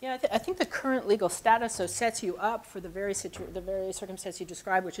making. Yeah, I think the current legal status so sets you up for the very circumstance you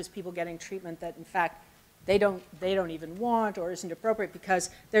described, which is people getting treatment that in fact they don't even want or isn't appropriate,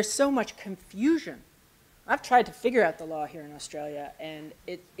 because there's so much confusion. I've tried to figure out the law here in Australia, and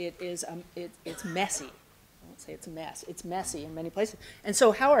it's messy. I won't say it's a mess. It's messy in many places. And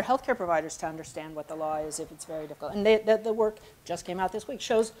so how are healthcare providers to understand what the law is if it's very difficult? And the work just came out this week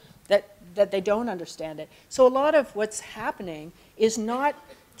shows that they don't understand it. So a lot of what's happening is not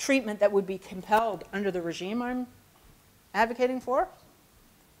treatment that would be compelled under the regime I'm advocating for.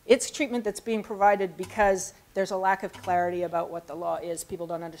 It's treatment that's being provided because there's a lack of clarity about what the law is. People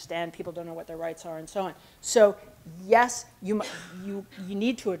don't understand, people don't know what their rights are, and so on. So yes, you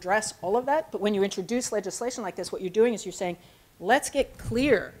need to address all of that, but when you introduce legislation like this, what you're doing is you're saying, let's get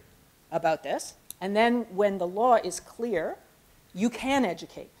clear about this, and then when the law is clear, you can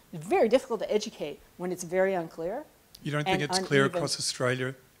educate. It's very difficult to educate when it's very unclear. You don't think it's clear across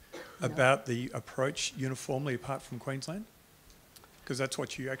Australia about the approach uniformly apart from Queensland? Because that's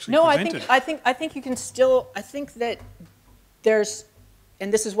what you actually presented. I think you can still, I think that there's,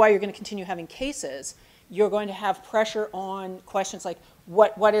 and this is why you're going to continue having cases, you're going to have pressure on questions like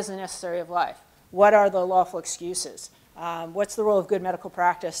what is the necessary of life? What are the lawful excuses? What's the role of good medical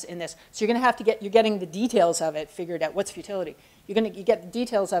practice in this? So you're going to have to get, you're getting the details of it figured out. What's futility? You get the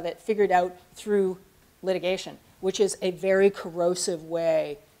details of it figured out through litigation, which is a very corrosive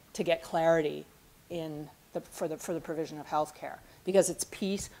way to get clarity in for the provision of health care. Because it's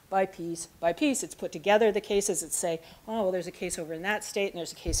piece by piece by piece. It's put together the cases. It's say, oh, well, there's a case over in that state, and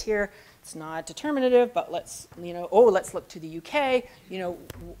there's a case here. It's not determinative, but let's, let's look to the UK,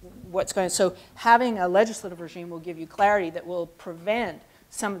 what's going on. So having a legislative regime will give you clarity that will prevent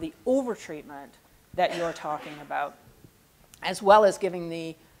some of the overtreatment that you're talking about, as well as giving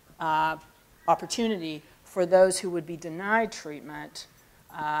the opportunity for those who would be denied treatment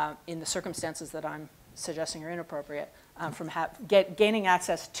in the circumstances that I'm suggesting are inappropriate, from gaining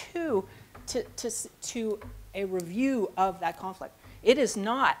access to a review of that conflict. It is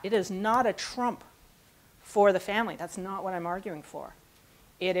not a trump for the family. That's not what I'm arguing for.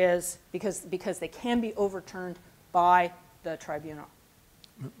 It is because they can be overturned by the tribunal.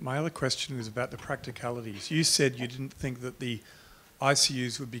 My other question is about the practicalities. You said you didn't think that the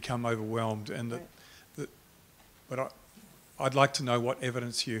ICUs would become overwhelmed, and but I'd like to know what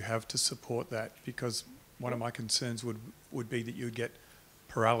evidence you have to support that, because one of my concerns would be that you would get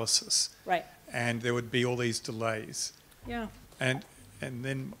paralysis. Right. And there would be all these delays. Yeah. And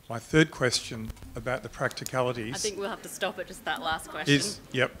then my third question about the practicalities. I think we'll have to stop at just that last question.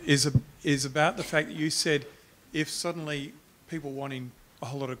 Is about the fact that you said if suddenly people wanting a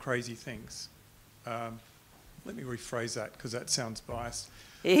whole lot of crazy things. Let me rephrase that because that sounds biased.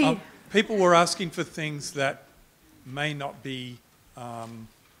 People were asking for things that may not be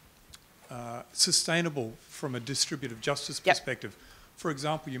sustainable from a distributive justice perspective. For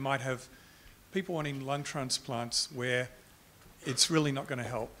example, you might have people wanting lung transplants where it's really not going to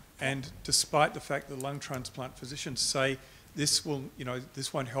help, and despite the fact that lung transplant physicians say this will,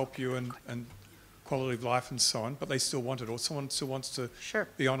 this won't help you and quality of life and so on, but they still want it, or someone still wants to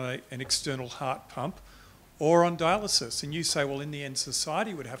be on an external heart pump or on dialysis, and you say, well, in the end,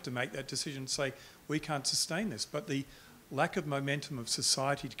 society would have to make that decision and say, we can't sustain this, but the lack of momentum of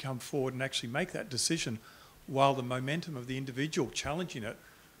society to come forward and actually make that decision, while the momentum of the individual challenging it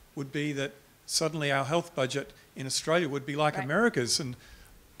would be that suddenly our health budget in Australia would be like America's, and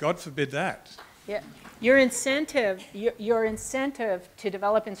God forbid that. Yeah, your incentive to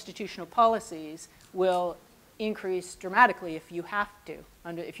develop institutional policies will increase dramatically if you have to,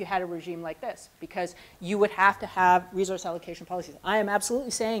 if you had a regime like this, because you would have to have resource allocation policies. I am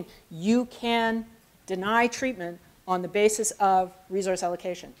absolutely saying you can deny treatment on the basis of resource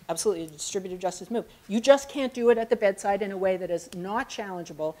allocation. Absolutely, a distributive justice move. You just can't do it at the bedside in a way that is not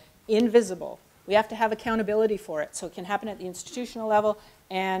challengeable, invisible. We have to have accountability for it, so it can happen at the institutional level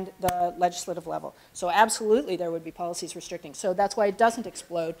and the legislative level. So absolutely there would be policies restricting. So that's why it doesn't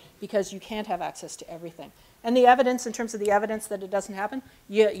explode, because you can't have access to everything. And the evidence, in terms of the evidence that it doesn't happen,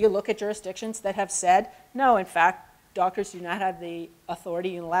 you look at jurisdictions that have said, no, in fact, doctors do not have the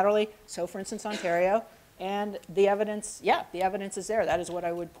authority unilaterally. So for instance, Ontario. And the evidence, the evidence is there. That is what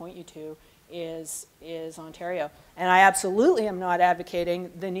I would point you to, is Ontario. And I absolutely am not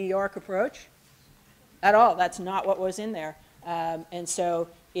advocating the New York approach at all. That's not what was in there. And so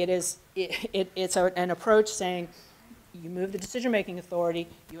it's an approach saying you move the decision-making authority,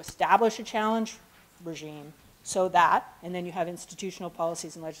 you establish a challenge regime, so that, and then you have institutional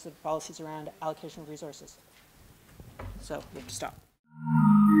policies and legislative policies around allocation of resources. So we have to stop.